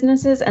these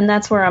businesses. And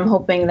that's where I'm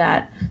hoping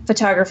that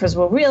photographers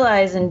will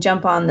realize and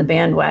jump on the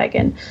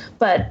bandwagon.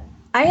 But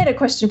I had a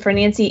question for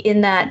Nancy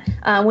in that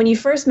when you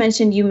first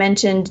mentioned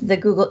the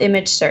Google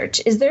image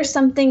search. Is there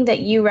something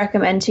that you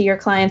recommend to your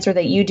clients or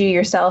that you do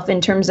yourself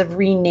in terms of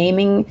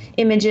renaming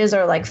images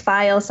or like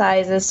file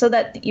sizes so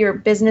that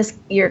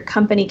your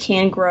company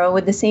can grow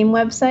with the same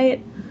website?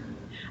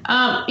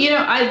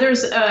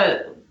 There's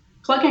a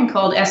plugin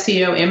called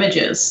SEO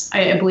Images.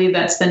 I believe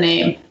that's the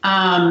name.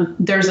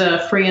 There's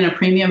a free and a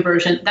premium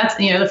version. That's,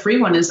 the free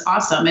one is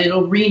awesome.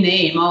 It'll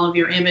rename all of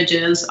your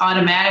images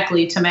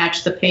automatically to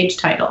match the page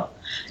title.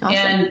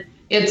 Awesome.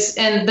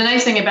 And the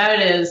nice thing about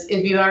it is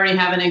if you already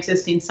have an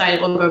existing site,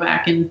 it will go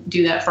back and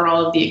do that for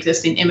all of the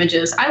existing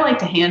images. I like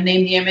to hand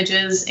name the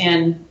images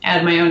and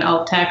add my own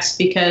alt text,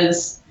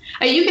 because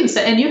you can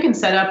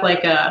set up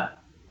like a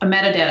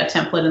metadata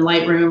template in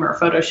Lightroom or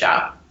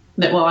Photoshop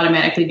that will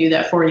automatically do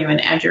that for you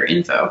and add your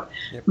info.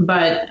 Yep.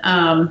 But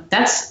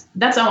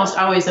that's almost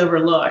always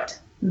overlooked.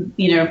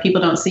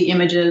 People don't see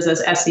images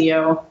as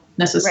SEO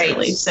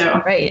necessarily. Right.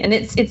 So right, and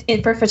it's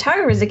for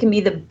photographers, it can be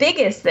the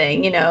biggest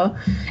thing,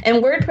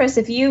 And WordPress,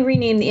 if you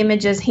rename the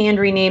images, hand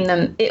rename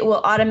them, it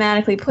will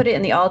automatically put it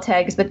in the alt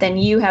tags. But then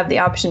you have the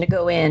option to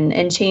go in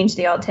and change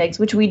the alt tags,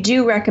 which we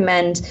do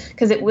recommend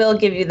because it will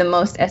give you the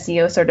most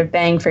SEO sort of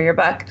bang for your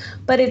buck.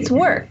 But it's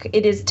work.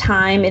 It is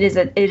time. It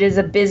is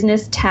a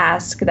business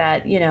task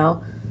that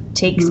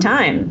takes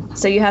time.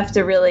 So you have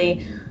to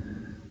really,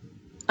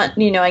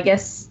 I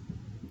guess,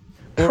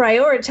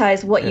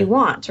 prioritize what you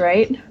want,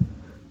 right?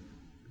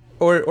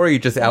 Or you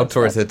just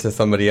outsource it to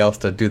somebody else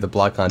to do the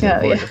blog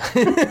content for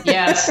you.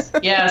 Yes.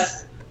 Yeah,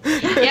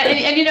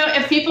 and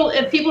if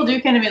people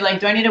do kind of be like,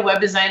 do I need a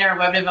web designer or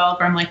web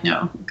developer? I'm like,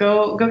 no,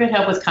 go get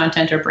help with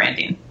content or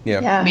branding.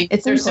 Yeah. I mean,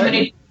 it's there's so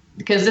many,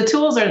 because the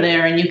tools are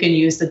there and you can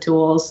use the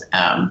tools.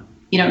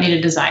 You don't need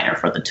a designer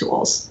for the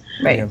tools.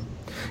 Right.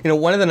 Yeah.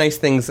 One of the nice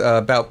things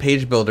about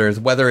page builders,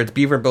 whether it's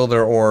Beaver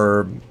Builder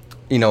or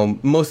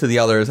most of the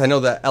others, I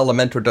know that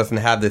Elementor doesn't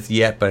have this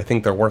yet, but I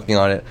think they're working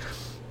on it,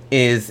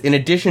 is in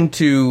addition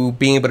to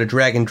being able to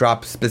drag and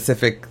drop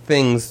specific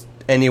things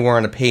anywhere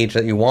on a page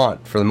that you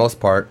want, for the most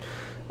part,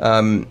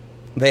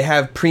 they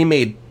have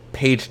pre-made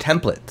page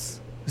templates.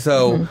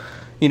 So,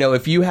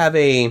 if you have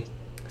a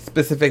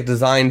specific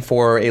design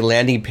for a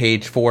landing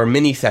page for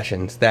mini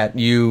sessions that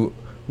you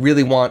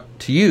really want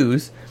to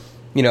use,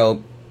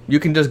 you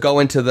can just go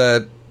into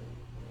the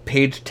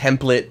page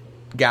template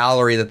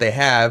gallery that they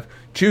have,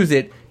 choose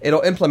it,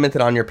 it'll implement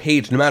it on your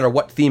page no matter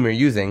what theme you're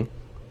using,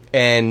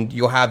 and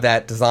you'll have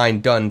that design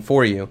done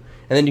for you.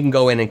 And then you can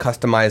go in and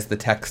customize the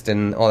text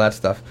and all that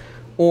stuff.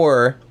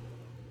 Or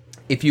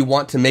if you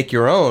want to make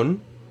your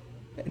own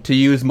to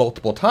use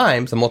multiple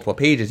times on multiple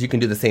pages, you can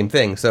do the same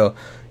thing. So,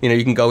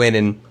 you can go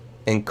in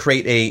and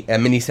create a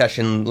mini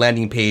session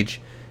landing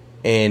page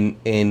in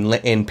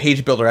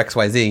Page Builder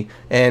XYZ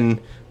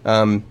and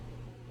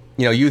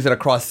use it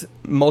across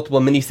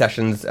multiple mini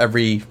sessions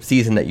every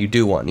season that you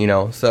do one.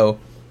 So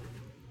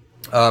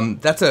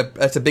that's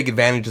a big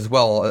advantage as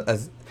well,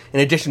 as in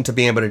addition to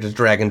being able to just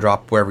drag and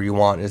drop wherever you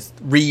want, is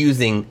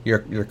reusing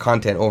your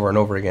content over and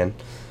over again.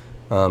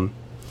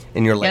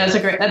 In your that's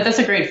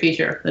a great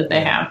feature that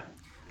they have.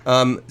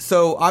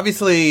 So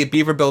obviously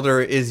Beaver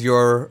Builder is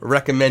your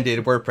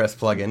recommended WordPress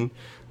plugin.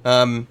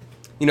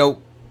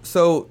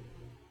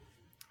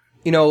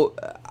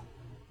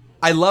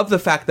 I love the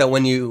fact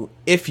that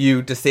if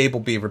you disable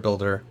Beaver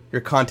Builder,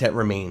 your content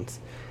remains.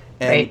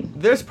 And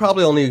there's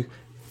probably only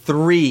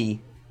 3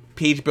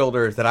 page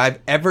builders that I've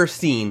ever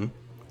seen,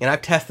 and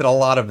I've tested a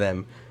lot of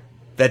them,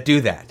 that do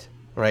that,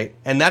 right?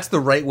 And that's the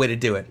right way to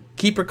do it.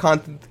 Keep your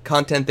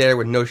content there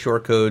with no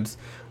shortcodes,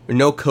 or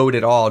no code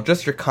at all,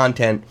 just your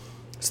content,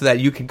 so that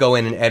you can go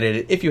in and edit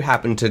it if you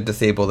happen to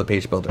disable the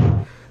page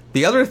builder.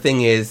 The other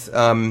thing is,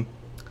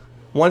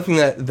 one thing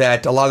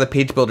that a lot of the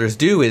page builders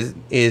do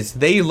is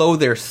they load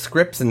their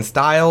scripts and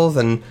styles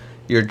and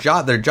their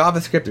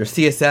JavaScript or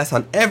CSS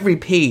on every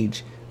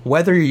page,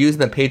 whether you're using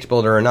the page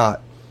builder or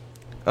not.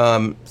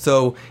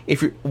 So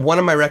one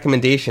of my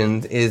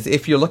recommendations is,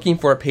 if you're looking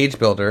for a page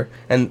builder,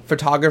 and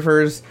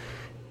photographers,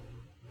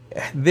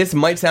 this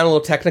might sound a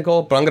little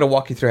technical, but I'm going to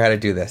walk you through how to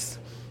do this.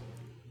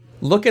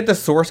 Look at the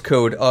source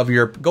code go to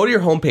your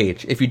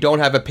homepage. If you don't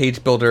have a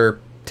page builder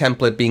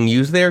template being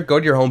used there, go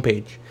to your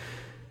homepage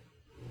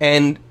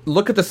and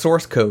look at the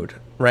source code,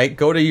 right?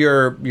 Go to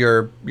your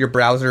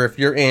browser. If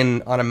you're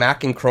on a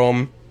Mac and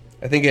Chrome,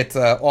 I think it's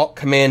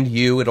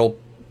Alt-Command-U. It'll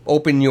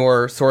open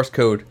your source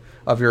code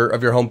of your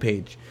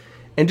homepage,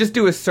 and just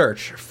do a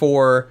search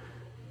for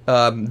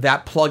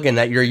that plugin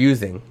that you're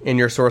using in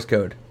your source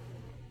code,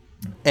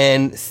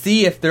 and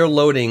see if they're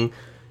loading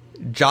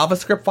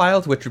JavaScript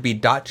files, which would be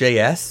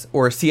 .js,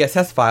 or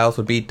CSS files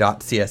would be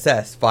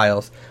 .css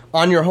files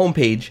on your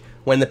homepage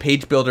when the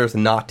page builder is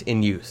not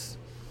in use.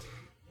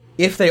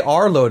 If they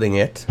are loading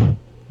it,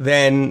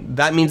 then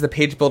that means the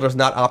page builder is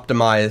not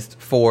optimized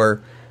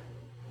for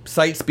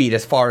site speed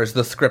as far as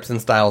the scripts and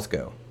styles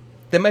go.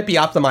 They might be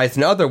optimized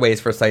in other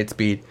ways for site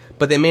speed,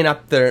 but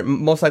they're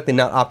most likely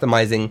not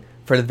optimizing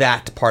for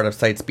that part of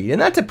site speed.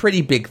 And that's a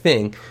pretty big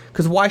thing,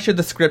 because why should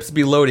the scripts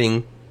be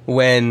loading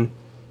when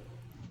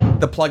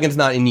the plugin's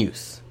not in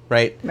use,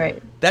 right?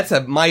 Right. That's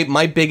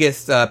my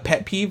biggest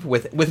pet peeve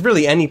with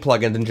really any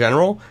plugins in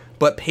general,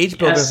 but page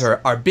builders are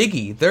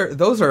biggie.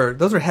 Those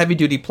are heavy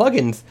duty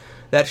plugins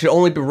that should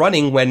only be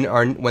running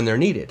when they're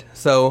needed.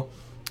 So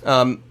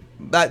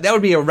that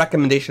would be a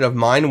recommendation of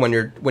mine when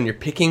you're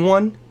picking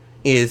one,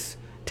 is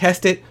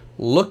test it,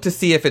 look to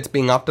see if it's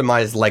being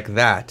optimized like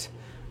that,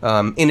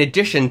 in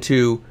addition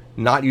to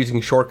not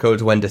using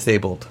shortcodes when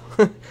disabled.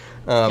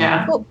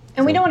 Well,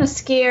 and we don't want to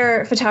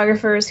scare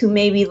photographers who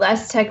may be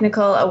less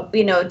technical,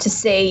 to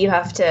say you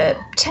have to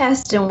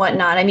test and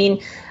whatnot. I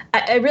mean,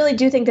 I really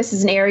do think this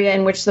is an area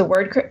in which the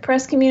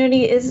WordPress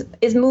community is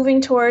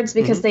moving towards,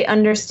 because they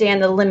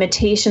understand the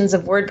limitations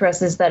of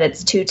WordPress is that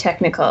it's too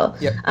technical.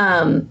 Yep.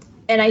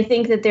 And I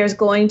think that there's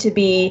going to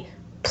be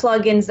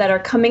plugins that are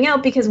coming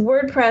out, because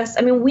WordPress,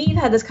 I mean, we've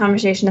had this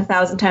conversation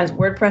 1,000 times,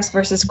 WordPress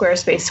versus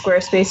Squarespace,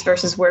 Squarespace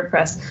versus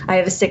WordPress. I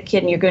have a sick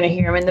kid and you're going to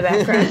hear him in the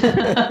background.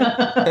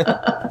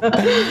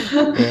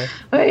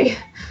 Right.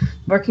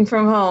 Working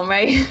from home,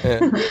 right?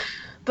 Yeah.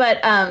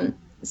 But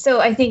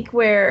so I think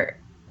where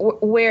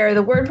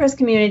the WordPress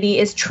community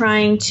is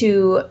trying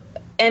to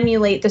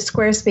emulate the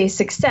Squarespace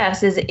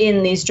success is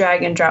in these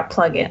drag and drop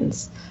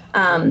plugins.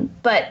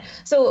 But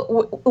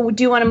so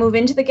do you want to move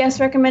into the guest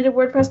recommended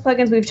WordPress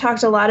plugins? We've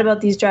talked a lot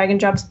about these drag and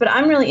drops, but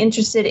I'm really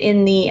interested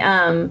in the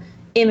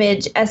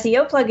image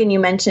SEO plugin you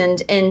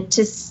mentioned, and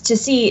to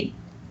see,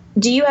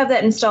 do you have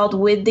that installed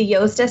with the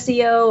Yoast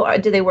SEO, or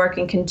do they work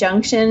in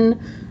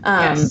conjunction?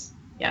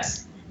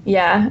 Yes.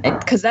 Yeah,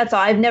 because that's all.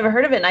 I've never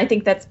heard of it, and I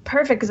think that's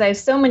perfect, because I have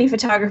so many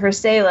photographers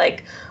say,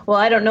 like, well,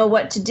 I don't know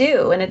what to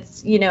do, and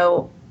it's,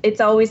 it's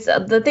always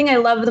the thing I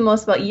love the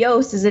most about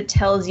Yoast is it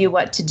tells you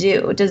what to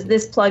do. Does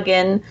this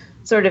plugin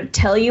sort of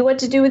tell you what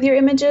to do with your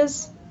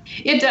images?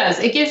 It does.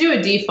 It gives you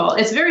a default.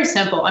 It's very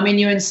simple. I mean,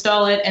 you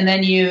install it, and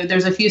then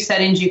there's a few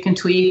settings you can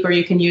tweak, or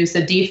you can use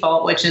the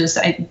default, which is,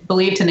 I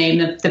believe, to name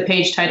the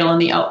page title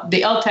and the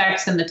alt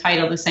text and the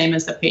title the same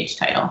as the page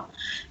title.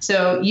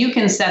 So you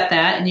can set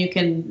that, and you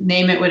can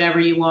name it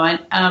whatever you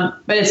want.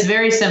 But it's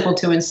very simple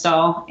to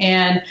install,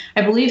 and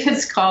I believe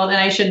it's called, and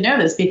I should know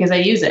this because I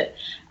use it,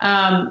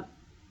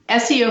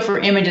 SEO for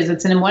images.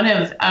 It's in one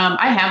of,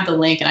 I have the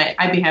link, and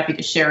I'd be happy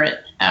to share it.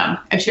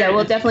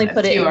 We'll definitely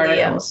put it in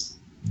articles.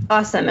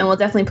 Awesome. And we'll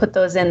definitely put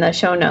those in the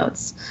show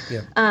notes.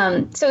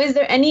 Yeah. So is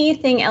there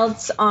anything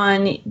else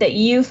that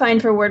you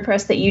find for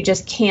WordPress that you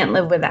just can't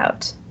live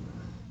without?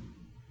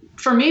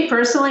 For me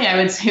personally, I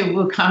would say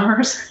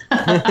WooCommerce.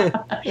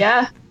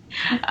 Yeah.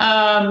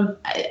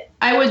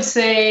 I would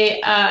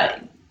say,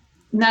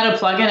 not a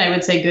plugin, I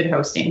would say good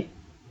hosting.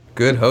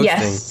 Good hosting.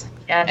 Yes.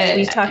 Yeah,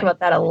 we talk about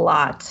that a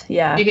lot.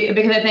 Yeah,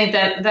 because I think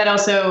that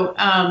also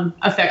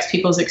affects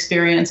people's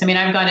experience. I mean,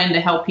 I've gone in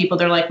to help people.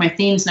 They're like, my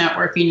theme's not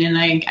working, and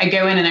I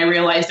go in and I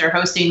realize their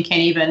hosting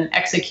can't even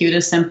execute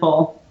a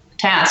simple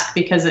task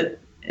because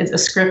a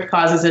script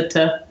causes it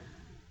to,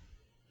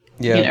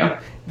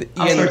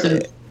 all sorts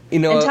of.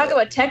 And talk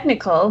about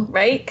technical,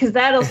 right? Because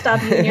that'll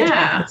stop you in your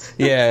tracks.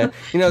 Yeah.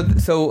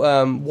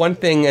 So one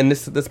thing, and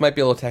this might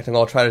be a little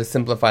technical, I'll try to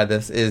simplify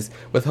this, is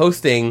with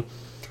hosting,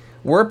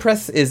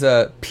 WordPress is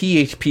a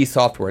PHP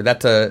software.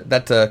 That's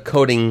a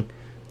coding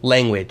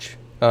language.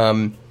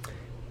 And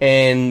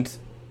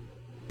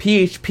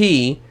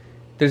PHP,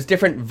 there's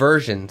different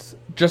versions.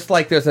 Just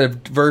like there's a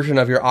version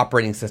of your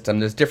operating system,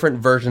 there's different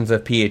versions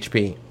of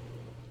PHP.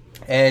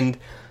 And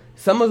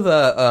some of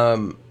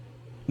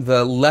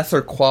the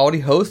lesser quality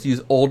hosts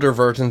use older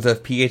versions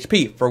of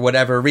PHP for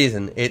whatever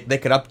reason. They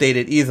could update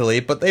it easily,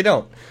 but they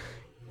don't.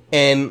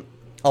 And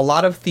a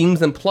lot of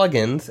themes and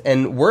plugins,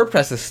 and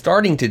WordPress is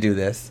starting to do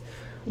this,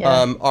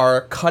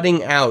 are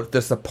cutting out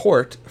the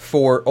support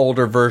for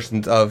older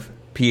versions of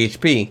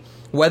PHP.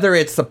 Whether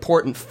it's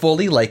support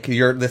fully, like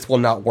this will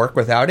not work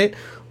without it,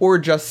 or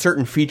just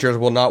certain features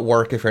will not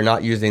work if you're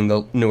not using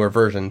the newer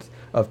versions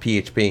of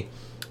PHP.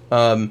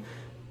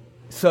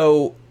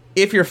 So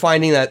if you're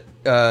finding that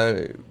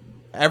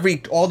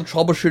all the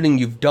troubleshooting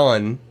you've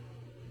done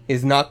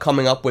is not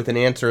coming up with an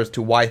answer as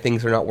to why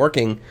things are not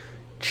working,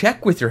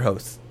 check with your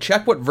hosts.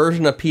 Check what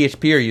version of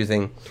PHP you're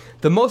using.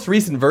 The most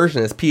recent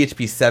version is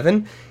PHP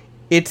 7.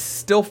 It's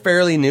still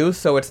fairly new,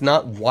 so it's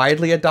not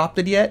widely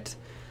adopted yet.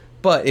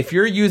 But if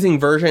you're using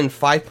version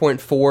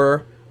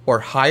 5.4 or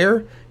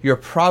higher, you're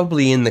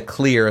probably in the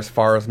clear as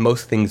far as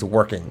most things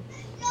working.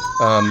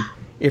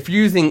 If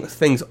you're using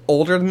things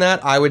older than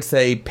that, I would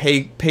say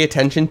pay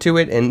attention to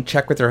it and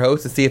check with your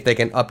host to see if they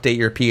can update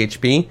your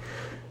PHP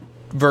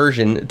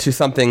version to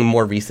something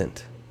more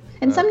recent.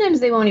 And sometimes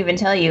they won't even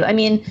tell you. I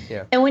mean,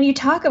 And when you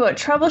talk about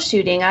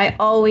troubleshooting, I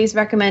always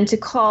recommend to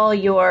call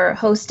your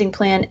hosting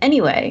plan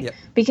anyway. Yep.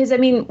 Because, I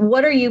mean,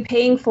 what are you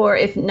paying for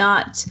if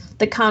not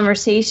the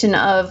conversation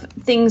of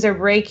things are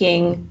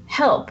breaking,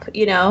 help,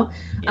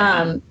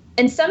 Yeah.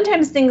 And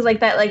sometimes things like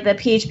that, like the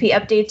PHP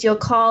updates, you'll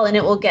call and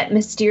it will get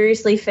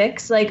mysteriously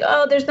fixed. Like,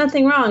 oh, there's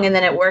nothing wrong. And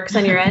then it works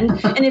on your end.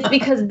 And it's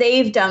because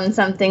they've done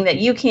something that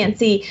you can't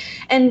see.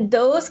 And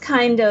those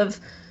kind of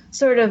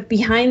sort of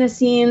behind the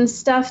scenes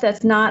stuff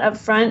that's not up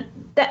front,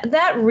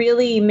 that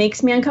really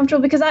makes me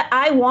uncomfortable, because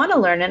I want to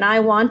learn and I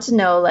want to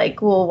know,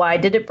 like, well, why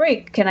did it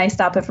break? Can I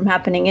stop it from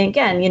happening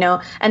again?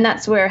 And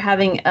that's where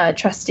having a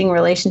trusting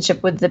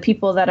relationship with the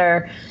people that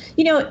are,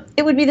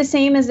 it would be the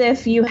same as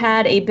if you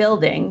had a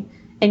building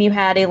and you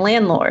had a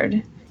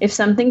landlord. If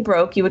something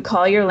broke, you would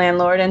call your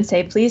landlord and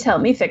say, please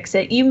help me fix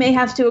it. You may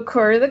have to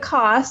incur the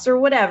cost or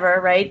whatever,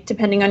 right,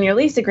 depending on your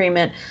lease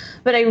agreement.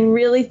 But I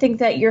really think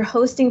that your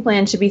hosting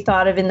plan should be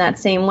thought of in that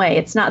same way.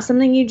 It's not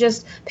something you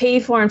just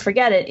pay for and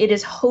forget it. It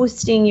is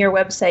hosting your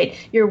website.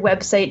 Your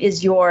website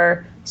is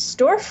your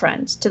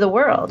storefront to the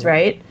world,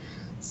 right?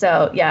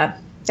 So, yeah,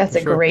 that's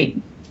a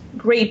great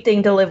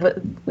thing to live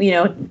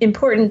with,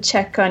 important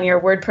check on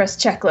your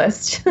WordPress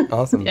checklist.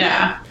 Awesome.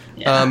 Yeah.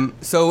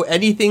 So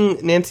anything,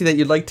 Nancy, that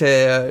you'd like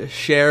to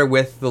share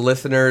with the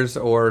listeners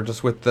or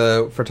just with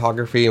the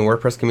photography and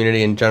WordPress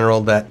community in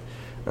general, that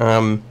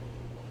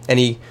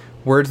any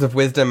words of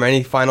wisdom or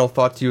any final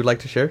thoughts you would like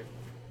to share?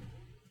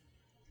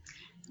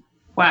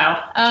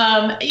 Wow.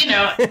 I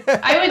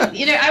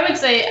would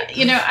say,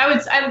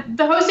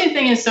 the hosting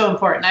thing is so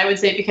important. I would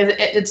say because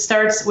it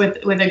starts with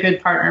a good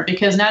partner,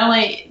 because not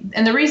only,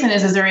 and the reason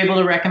is they're able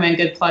to recommend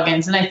good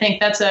plugins. And I think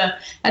that's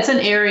an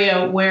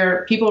area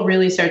where people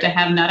really start to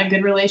have not a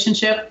good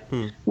relationship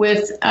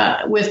with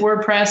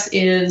WordPress,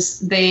 is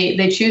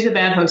they choose a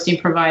bad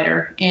hosting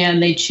provider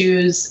and they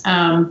choose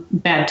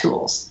bad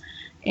tools.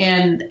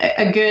 And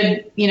a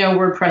good,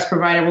 WordPress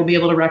provider will be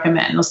able to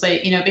recommend. They'll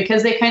say,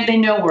 because they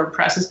know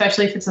WordPress,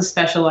 especially if it's a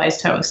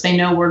specialized host. They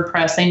know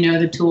WordPress. They know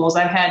the tools.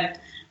 I've had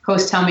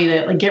hosts tell me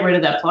that, like, get rid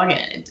of that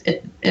plugin.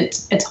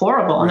 It's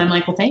horrible. And I'm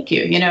like, well, thank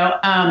you. Your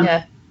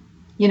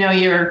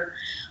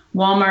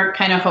Walmart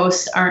kind of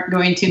hosts aren't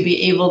going to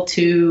be able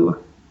to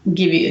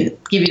give you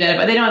that,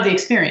 but they don't have the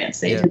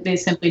experience. They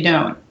simply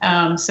don't.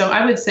 So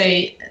I would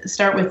say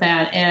start with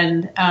that,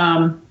 and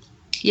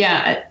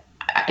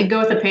I go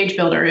with a page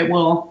builder.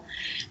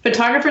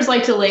 Photographers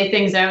like to lay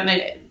things out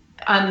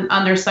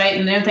on their site,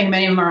 and I don't think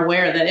many of them are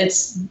aware that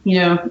it's,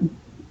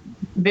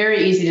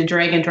 very easy to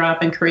drag and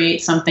drop and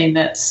create something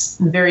that's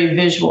very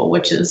visual,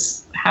 which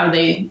is how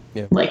they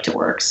like to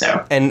work.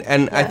 So,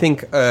 and I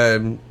think,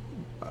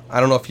 I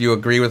don't know if you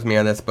agree with me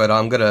on this, but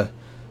I'm going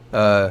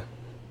to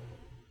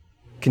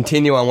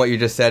continue on what you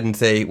just said and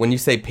say, when you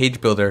say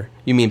page builder,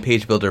 you mean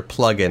page builder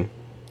plugin.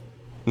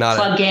 Not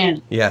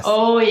plugin. Yes.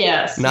 Oh,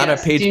 yes. Not a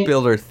page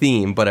builder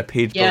theme, but a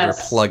page builder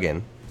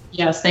plugin.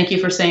 Yes. Thank you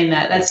for saying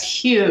that. That's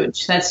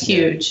huge. That's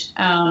huge.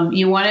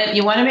 You want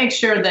to make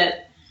sure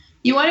that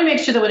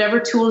whatever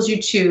tools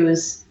you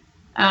choose,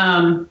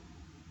 that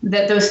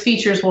those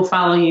features will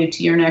follow you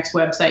to your next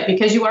website,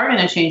 because you are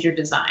going to change your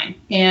design.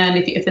 And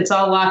if it's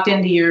all locked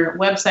into your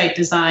website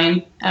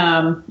design,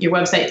 your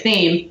website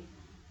theme,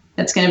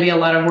 that's going to be a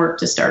lot of work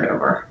to start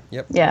over.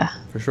 Yep. Yeah.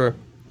 For sure.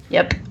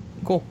 Yep.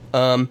 Cool.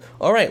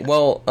 All right.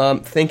 Well,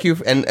 thank you.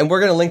 And we're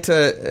going to link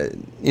to,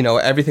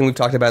 everything we've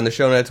talked about in the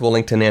show notes. We'll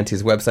link to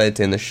Nancy's website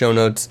in the show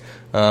notes.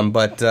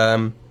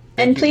 And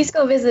please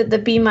go visit the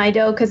Be My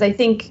Dough, because I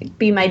think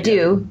Be My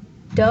Do.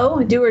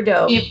 Do or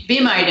do? Be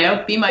My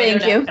Dough. Be My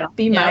Thank you.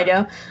 Be My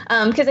Dough.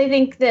 Because I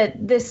think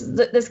that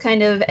this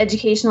kind of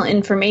educational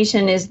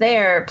information is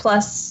there,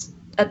 plus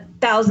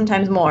 1,000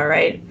 times more,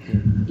 right?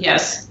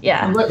 Yes.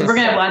 Yeah. We're going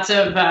to have lots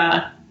of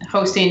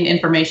hosting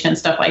information and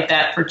stuff like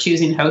that for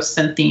choosing hosts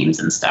and themes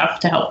and stuff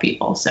to help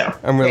people. So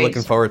I'm really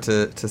looking forward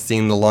to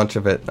seeing the launch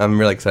of it. I'm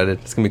really excited.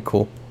 It's going to be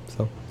cool.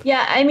 So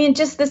yeah, I mean,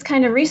 just this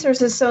kind of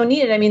resource is so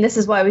needed. I mean, this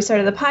is why we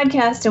started the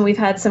podcast, and we've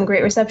had some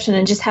great reception,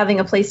 and just having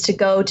a place to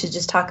go to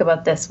just talk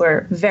about this,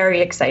 we're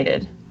very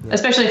excited.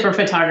 Especially for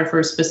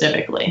photographers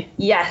specifically.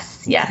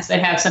 Yes. They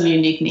have some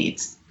unique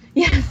needs.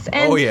 Yes.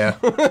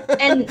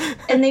 And,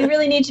 and they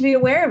really need to be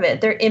aware of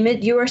it.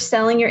 You are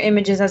selling your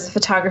images as a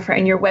photographer,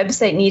 and your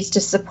website needs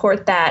to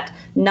support that,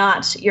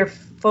 not your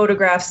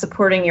photographs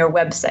supporting your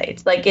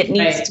website. Like, it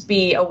needs to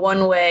be a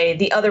one way,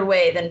 the other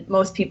way than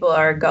most people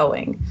are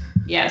going.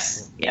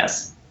 Yes. Yep.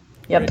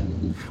 Great.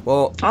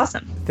 Well,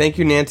 awesome. Thank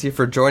you, Nancy,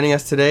 for joining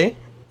us today.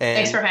 And,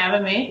 thanks for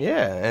having me.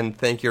 Yeah, and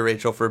thank you,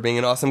 Rachel, for being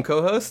an awesome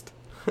co-host.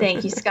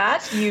 Thank you,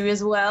 Scott. You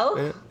as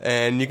well.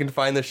 And you can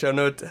find the show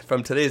notes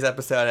from today's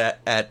episode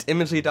at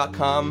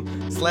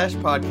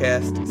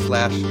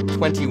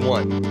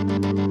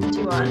imagely.com/podcast/21.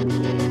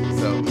 21.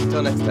 So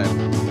until next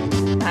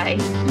time. Bye.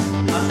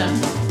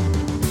 Awesome.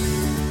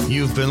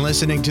 You've been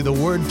listening to the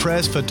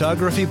WordPress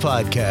Photography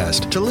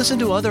Podcast. To listen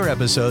to other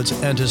episodes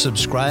and to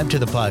subscribe to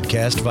the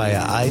podcast via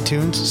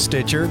iTunes,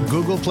 Stitcher,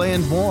 Google Play,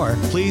 and more,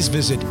 please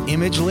visit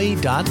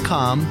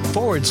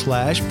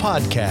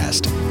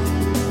imagely.com/podcast.